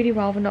 I'd really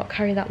rather not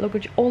carry that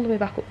luggage all the way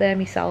back up there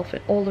myself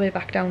and all the way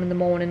back down in the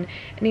morning.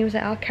 And he was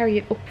like, I'll carry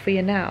it up for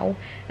you now.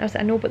 And I was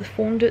like, I know, but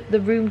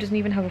the room doesn't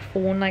even have a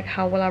phone. Like,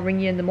 how will I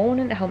ring you in the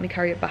morning to help me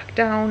carry it back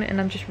down?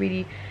 And I'm just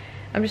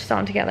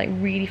starting to get like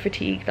really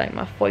fatigued. Like,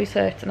 my voice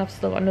hurts, and I've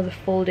still got another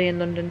full day in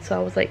London. So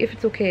I was like, if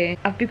it's okay,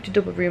 I've booked a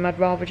double room, I'd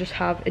rather just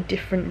have a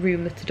different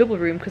room that's a double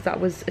room, because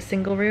that was a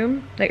single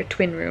room, like a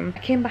twin room. I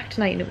came back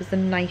tonight and it was the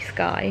nice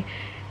guy,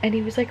 and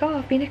he was like, oh,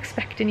 I've been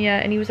expecting you,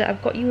 and he was like,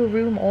 I've got you a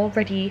room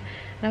already.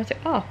 And I was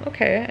like, oh,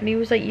 okay. And he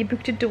was like, you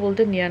booked a double,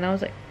 didn't you? And I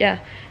was like, yeah.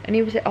 And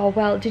he was like, oh,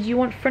 well, did you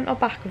want front or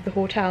back of the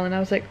hotel? And I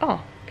was like,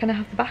 oh, can I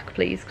have the back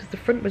please, because the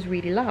front was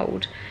really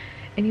loud.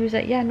 And he was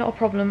like, yeah, not a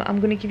problem, I'm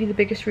going to give you the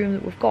biggest room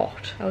that we've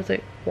got. I was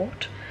like,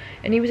 what?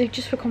 And he was like,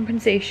 just for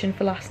compensation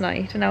for last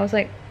night. And I was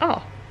like,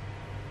 oh,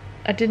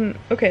 okay,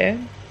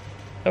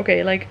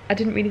 like, I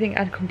didn't really think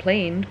I'd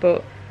complained,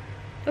 but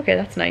okay,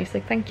 that's nice,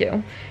 like, thank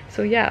you.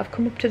 So yeah, I've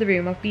come up to the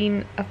room, I've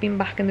been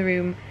back in the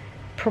room,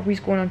 probably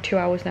going on 2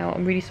 hours now.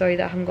 I'm really sorry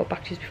that I haven't got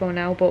back to you before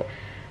now, but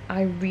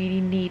I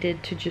really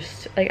needed to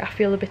just, like, I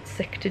feel a bit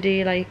sick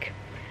today. Like,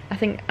 I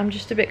think I'm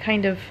just a bit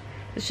kind of,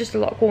 there's just a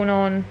lot going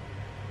on,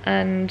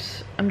 and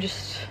I'm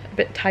just a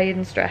bit tired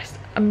and stressed.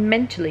 I'm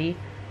mentally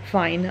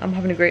fine, I'm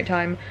having a great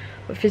time,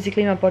 but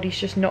physically my body's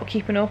just not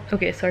keeping up.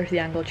 Okay, sorry if the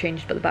angle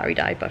changed, but the battery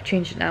died, but I've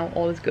changed it now,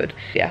 all is good.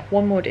 Yeah,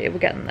 one more day, we're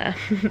getting there.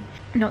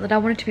 Not that I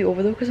want it to be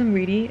over though, because I'm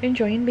really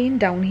enjoying being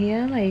down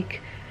here. Like,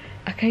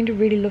 I kind of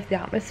really love the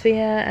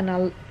atmosphere, and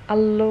I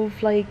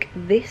love, like,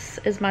 this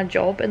as my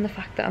job, and the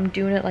fact that I'm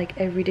doing it like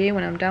every day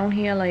when I'm down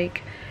here.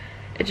 Like,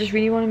 it just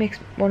really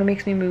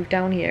makes me move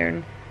down here.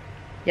 And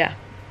yeah,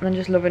 and I'm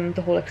just loving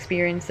the whole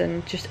experience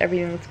and just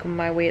everything that's coming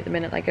my way at the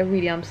minute. Like, I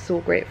really am so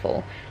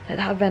grateful. Like,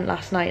 that event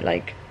last night,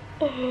 like,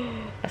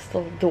 I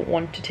still don't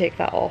want to take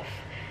that off.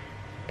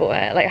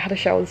 But like, I had a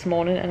shower this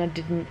morning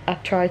and I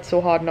tried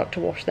so hard not to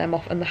wash them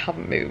off, and they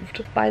haven't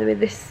moved. By the way,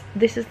 this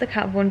is the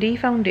Kat Von D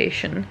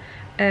foundation.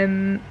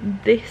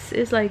 This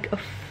is like a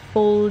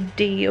full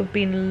day of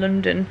being in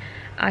London.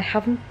 I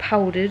haven't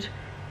powdered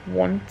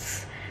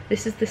once.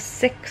 This is the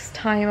 6th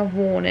time I've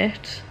worn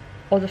it,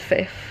 or the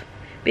 5th.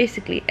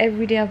 Basically,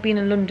 every day I've been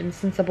in London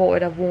since I bought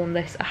it, I've worn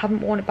this. I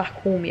haven't worn it back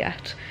home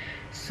yet,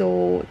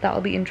 so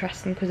that'll be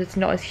interesting because it's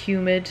not as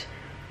humid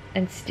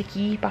and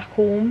sticky back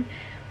home.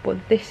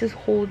 But this is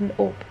holding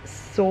up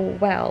so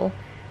well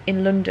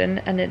in London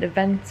and at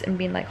events and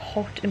being like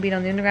hot and being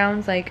on the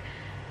undergrounds. Like,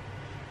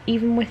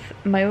 even with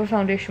my other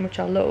foundation, which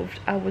I loved,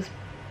 I was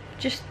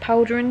just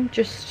powdering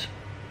just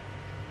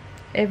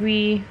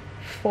every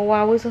 4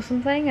 hours or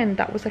something, and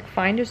that was like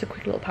fine, just a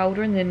quick little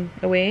powder and then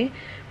away.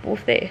 But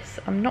with this,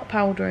 I'm not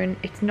powdering,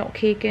 it's not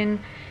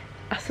caking.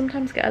 I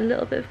sometimes get a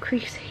little bit of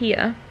crease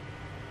here,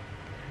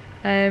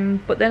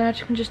 but then I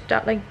can just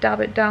dab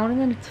it down and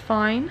then it's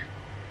fine.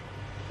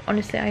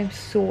 Honestly, I am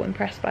so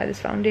impressed by this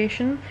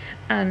foundation,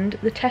 and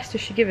the tester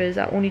she gave us,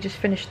 I only just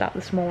finished that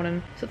this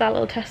morning. So that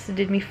little tester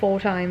did me 4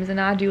 times, and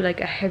I do like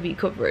a heavy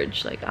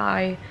coverage, like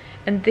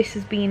and this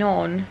has been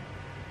on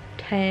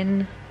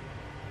 10,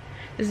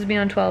 This has been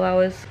on 12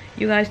 hours.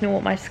 You guys know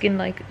what my skin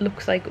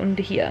looks like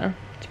under here.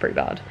 It's pretty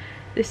bad.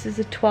 This is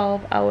a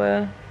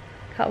 12-hour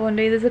Kat Von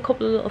D. There's a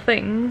couple of little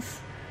things,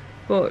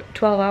 but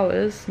 12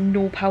 hours,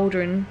 no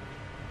powdering.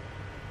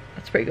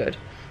 That's pretty good.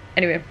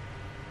 Anyway,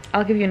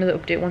 I'll give you another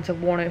update once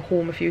I've worn it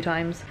home a few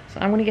times. So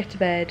I'm gonna get to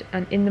bed,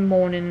 and in the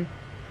morning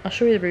I'll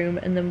show you the room,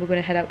 and then we're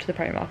gonna head out to the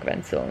Primark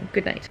event. So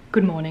good night.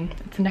 Good morning.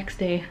 It's the next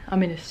day.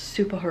 I'm in a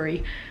super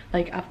hurry.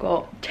 Like, I've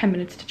got 10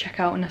 minutes to check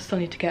out, and I still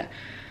need to get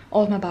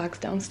all of my bags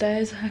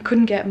downstairs. I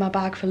couldn't get my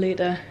bag for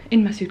later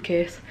in my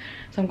suitcase,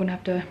 so I'm gonna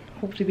have to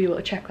hopefully be able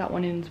to check that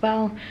one in as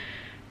well.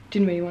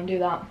 Didn't really want to do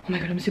that. Oh my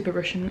god, I'm super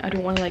rushing. I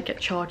don't want to like get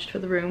charged for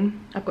the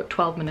room. I've got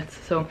 12 minutes,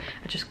 so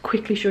I'll just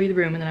quickly show you the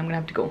room and then I'm gonna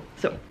have to go.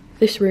 So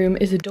this room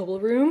is a double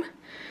room,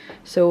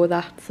 so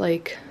that's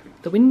like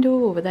the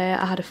window over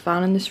there. I had a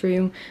fan in this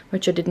room,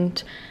 which I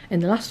didn't in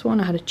the last one.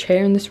 I had a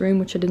chair in this room,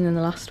 which I didn't in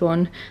the last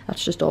one.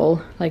 That's just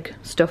all like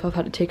stuff I've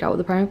had to take out of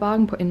the Primark bag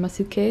and put in my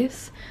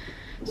suitcase.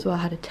 So I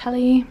had a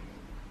telly.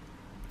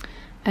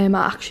 I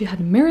actually had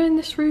a mirror in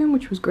this room,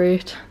 which was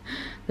great.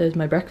 There's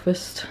my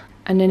breakfast.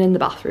 And then in the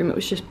bathroom, it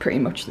was just pretty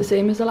much the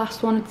same as the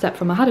last one, except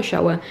from I had a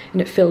shower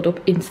and it filled up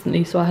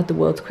instantly, so I had the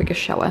world's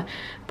quickest shower.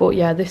 But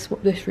yeah, this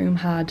room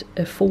had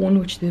a phone,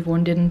 which the other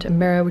one didn't, a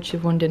mirror, which the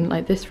other one didn't.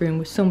 Like, this room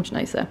was so much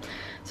nicer.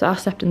 So I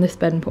slept in this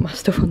bed and put my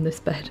stuff on this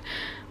bed.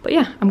 But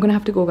yeah, I'm gonna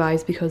have to go,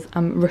 guys, because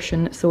I'm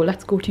rushing. So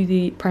let's go to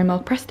the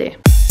Primark press day.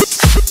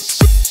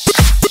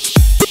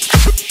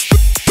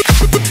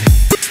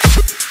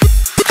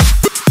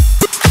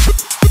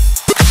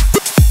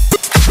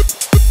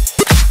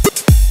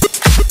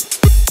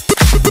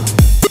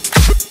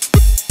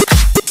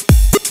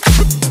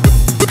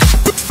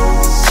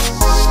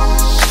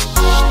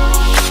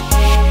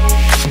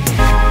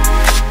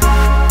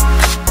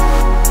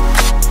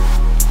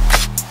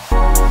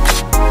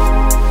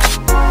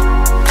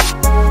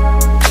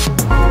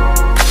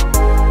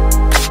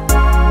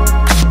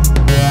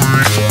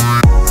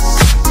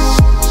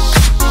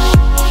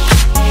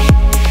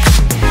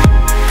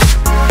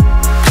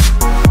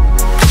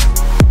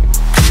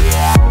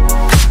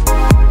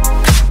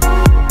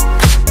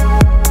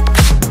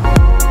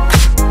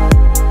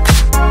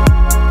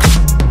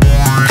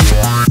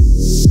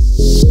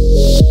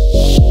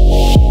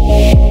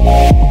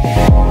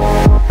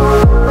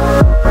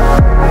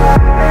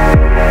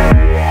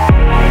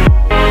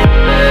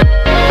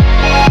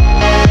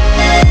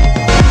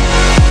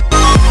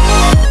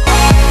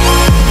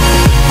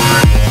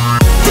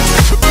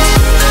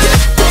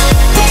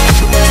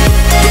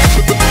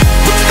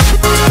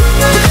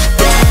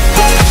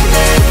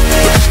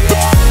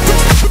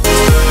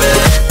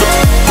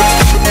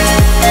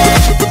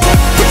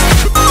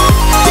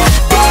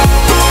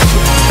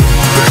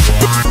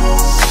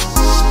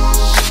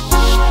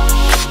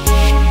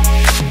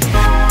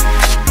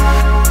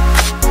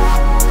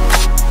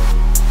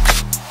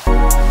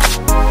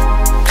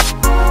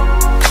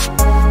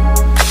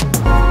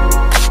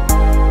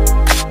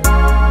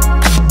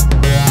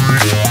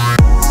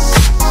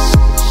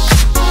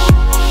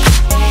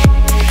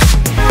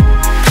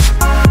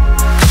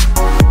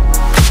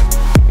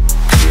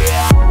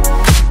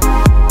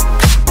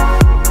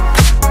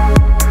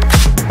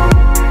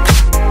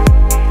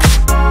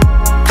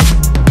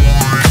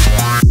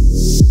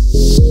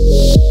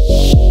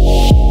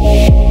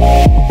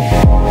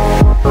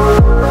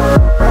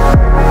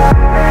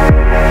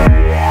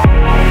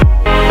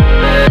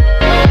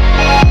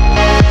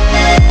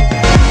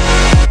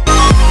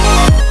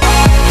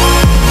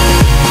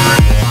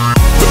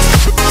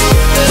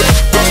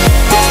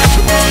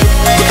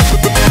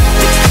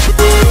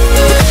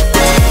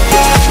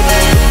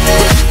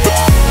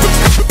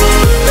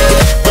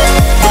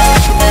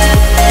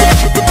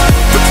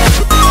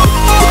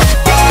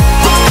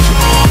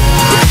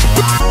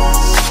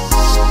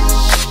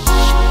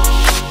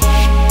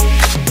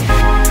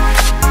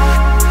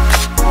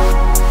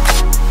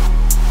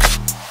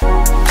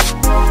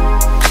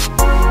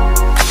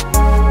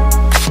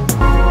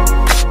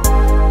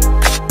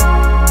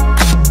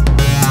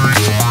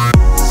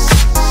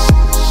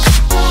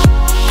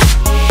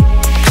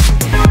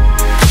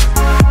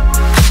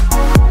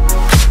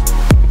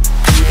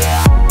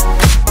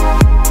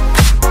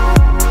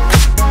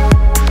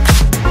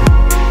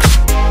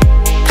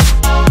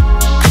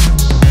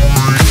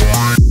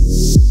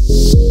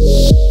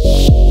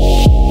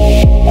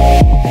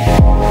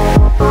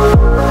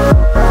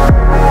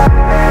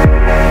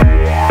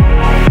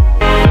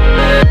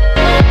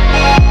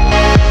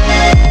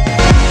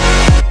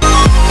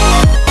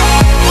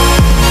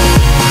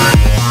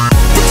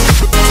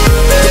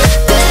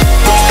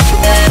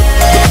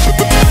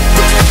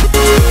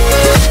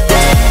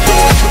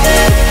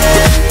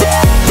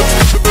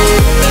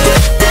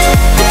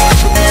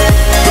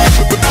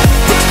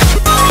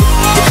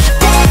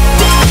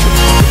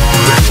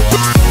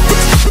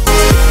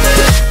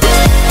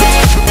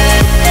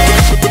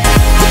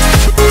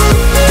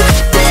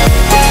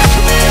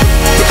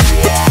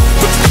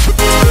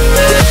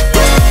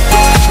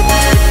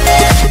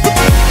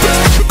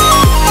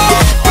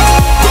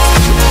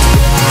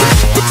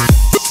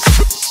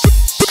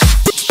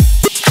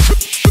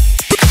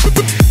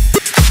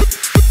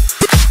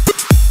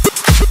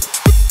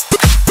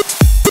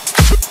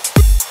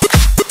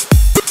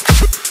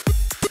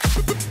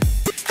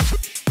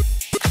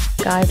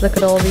 Guys, look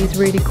at all these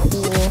really cool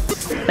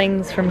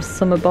things from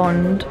Summer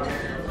Bond.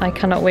 I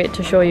cannot wait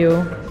to show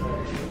you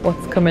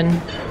what's coming.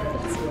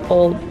 It's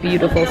all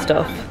beautiful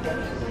stuff.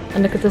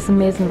 And look at this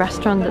amazing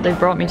restaurant that they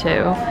brought me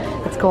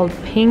to. It's called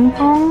Ping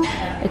Pong.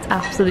 It's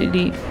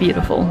absolutely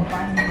beautiful.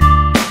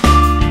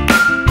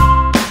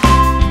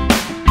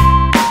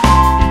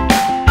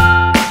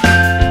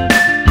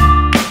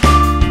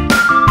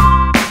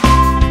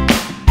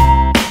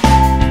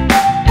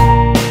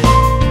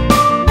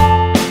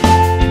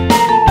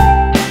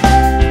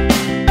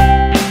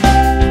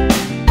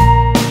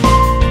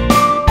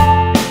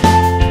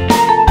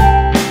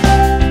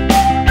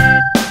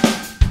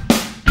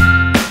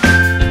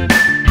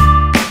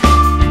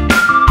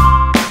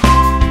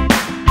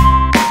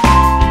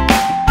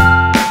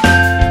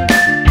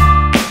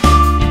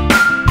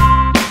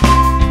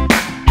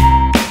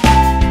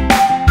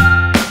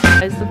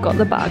 Got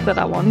the bag that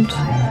I want.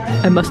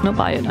 I must not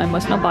buy it. I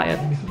must not buy it.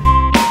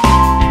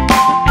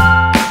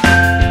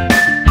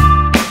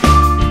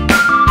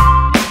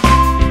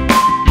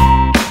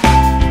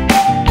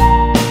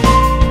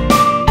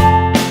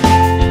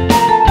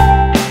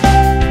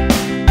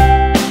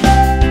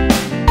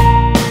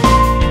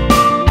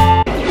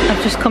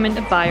 I've just come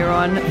into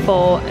Byron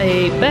for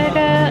a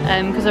burger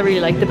because I really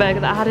like the burger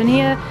that I had in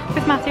here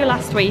with Matthew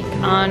last week.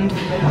 And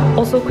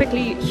also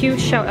quickly, huge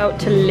shout out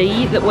to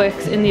Lee that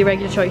works in the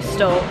Irregular Choice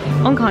store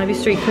on Carnaby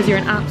Street, because you're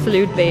an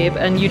absolute babe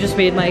and you just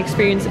made my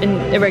experience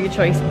in Irregular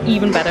Choice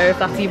even better, if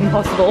that's even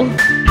possible.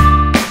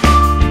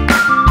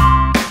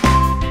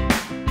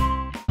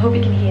 I hope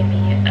you can hear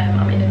me.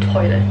 I'm in a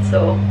toilet,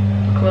 so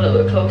I'll come a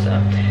little bit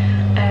closer.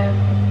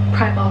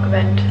 Primark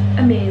event,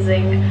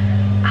 amazing.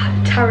 I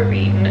had a tarot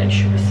reading and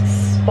she was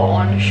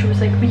spot on. She was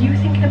like, were you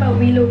thinking about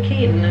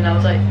relocating? And I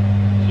was like,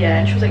 yeah.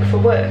 And she was like, for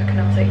work? And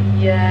I was like,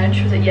 yeah. And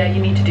she was like, yeah,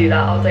 you need to do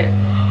that. I was like,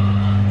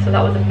 so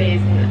that was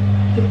amazing.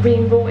 The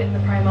rainbow in the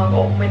Primark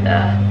autumn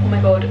winter, oh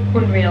my god,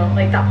 unreal.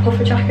 Like that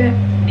puffer jacket,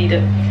 need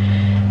it.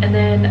 And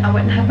then I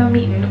went and had my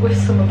meeting with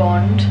Summer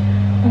Bond.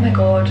 Oh my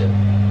god,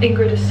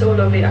 Ingrid is so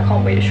lovely. I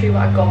can't wait to show you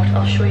what I got.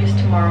 I'll show you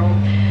tomorrow.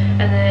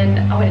 And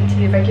then I went into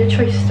the Irregular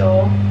Choice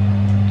store.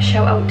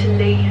 Shout out to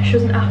Lee. She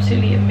was an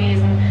absolutely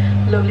amazing,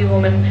 lovely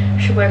woman.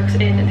 She works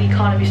in the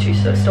Carnaby Street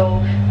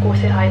store. Go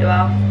say hi to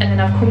her. And then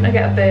I've come to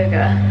get a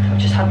burger. I've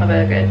just had my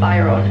burger at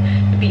Byron,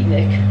 the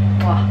beatnik.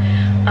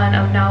 And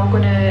I'm now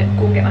gonna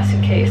go and get my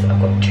suitcase. I've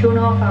got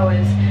 2.5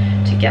 hours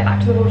to get back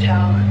to the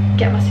hotel,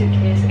 get my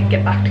suitcase and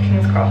get back to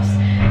King's Cross.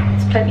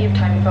 It's plenty of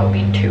time without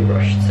being too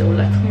rushed, so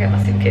let's go and get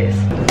my suitcase.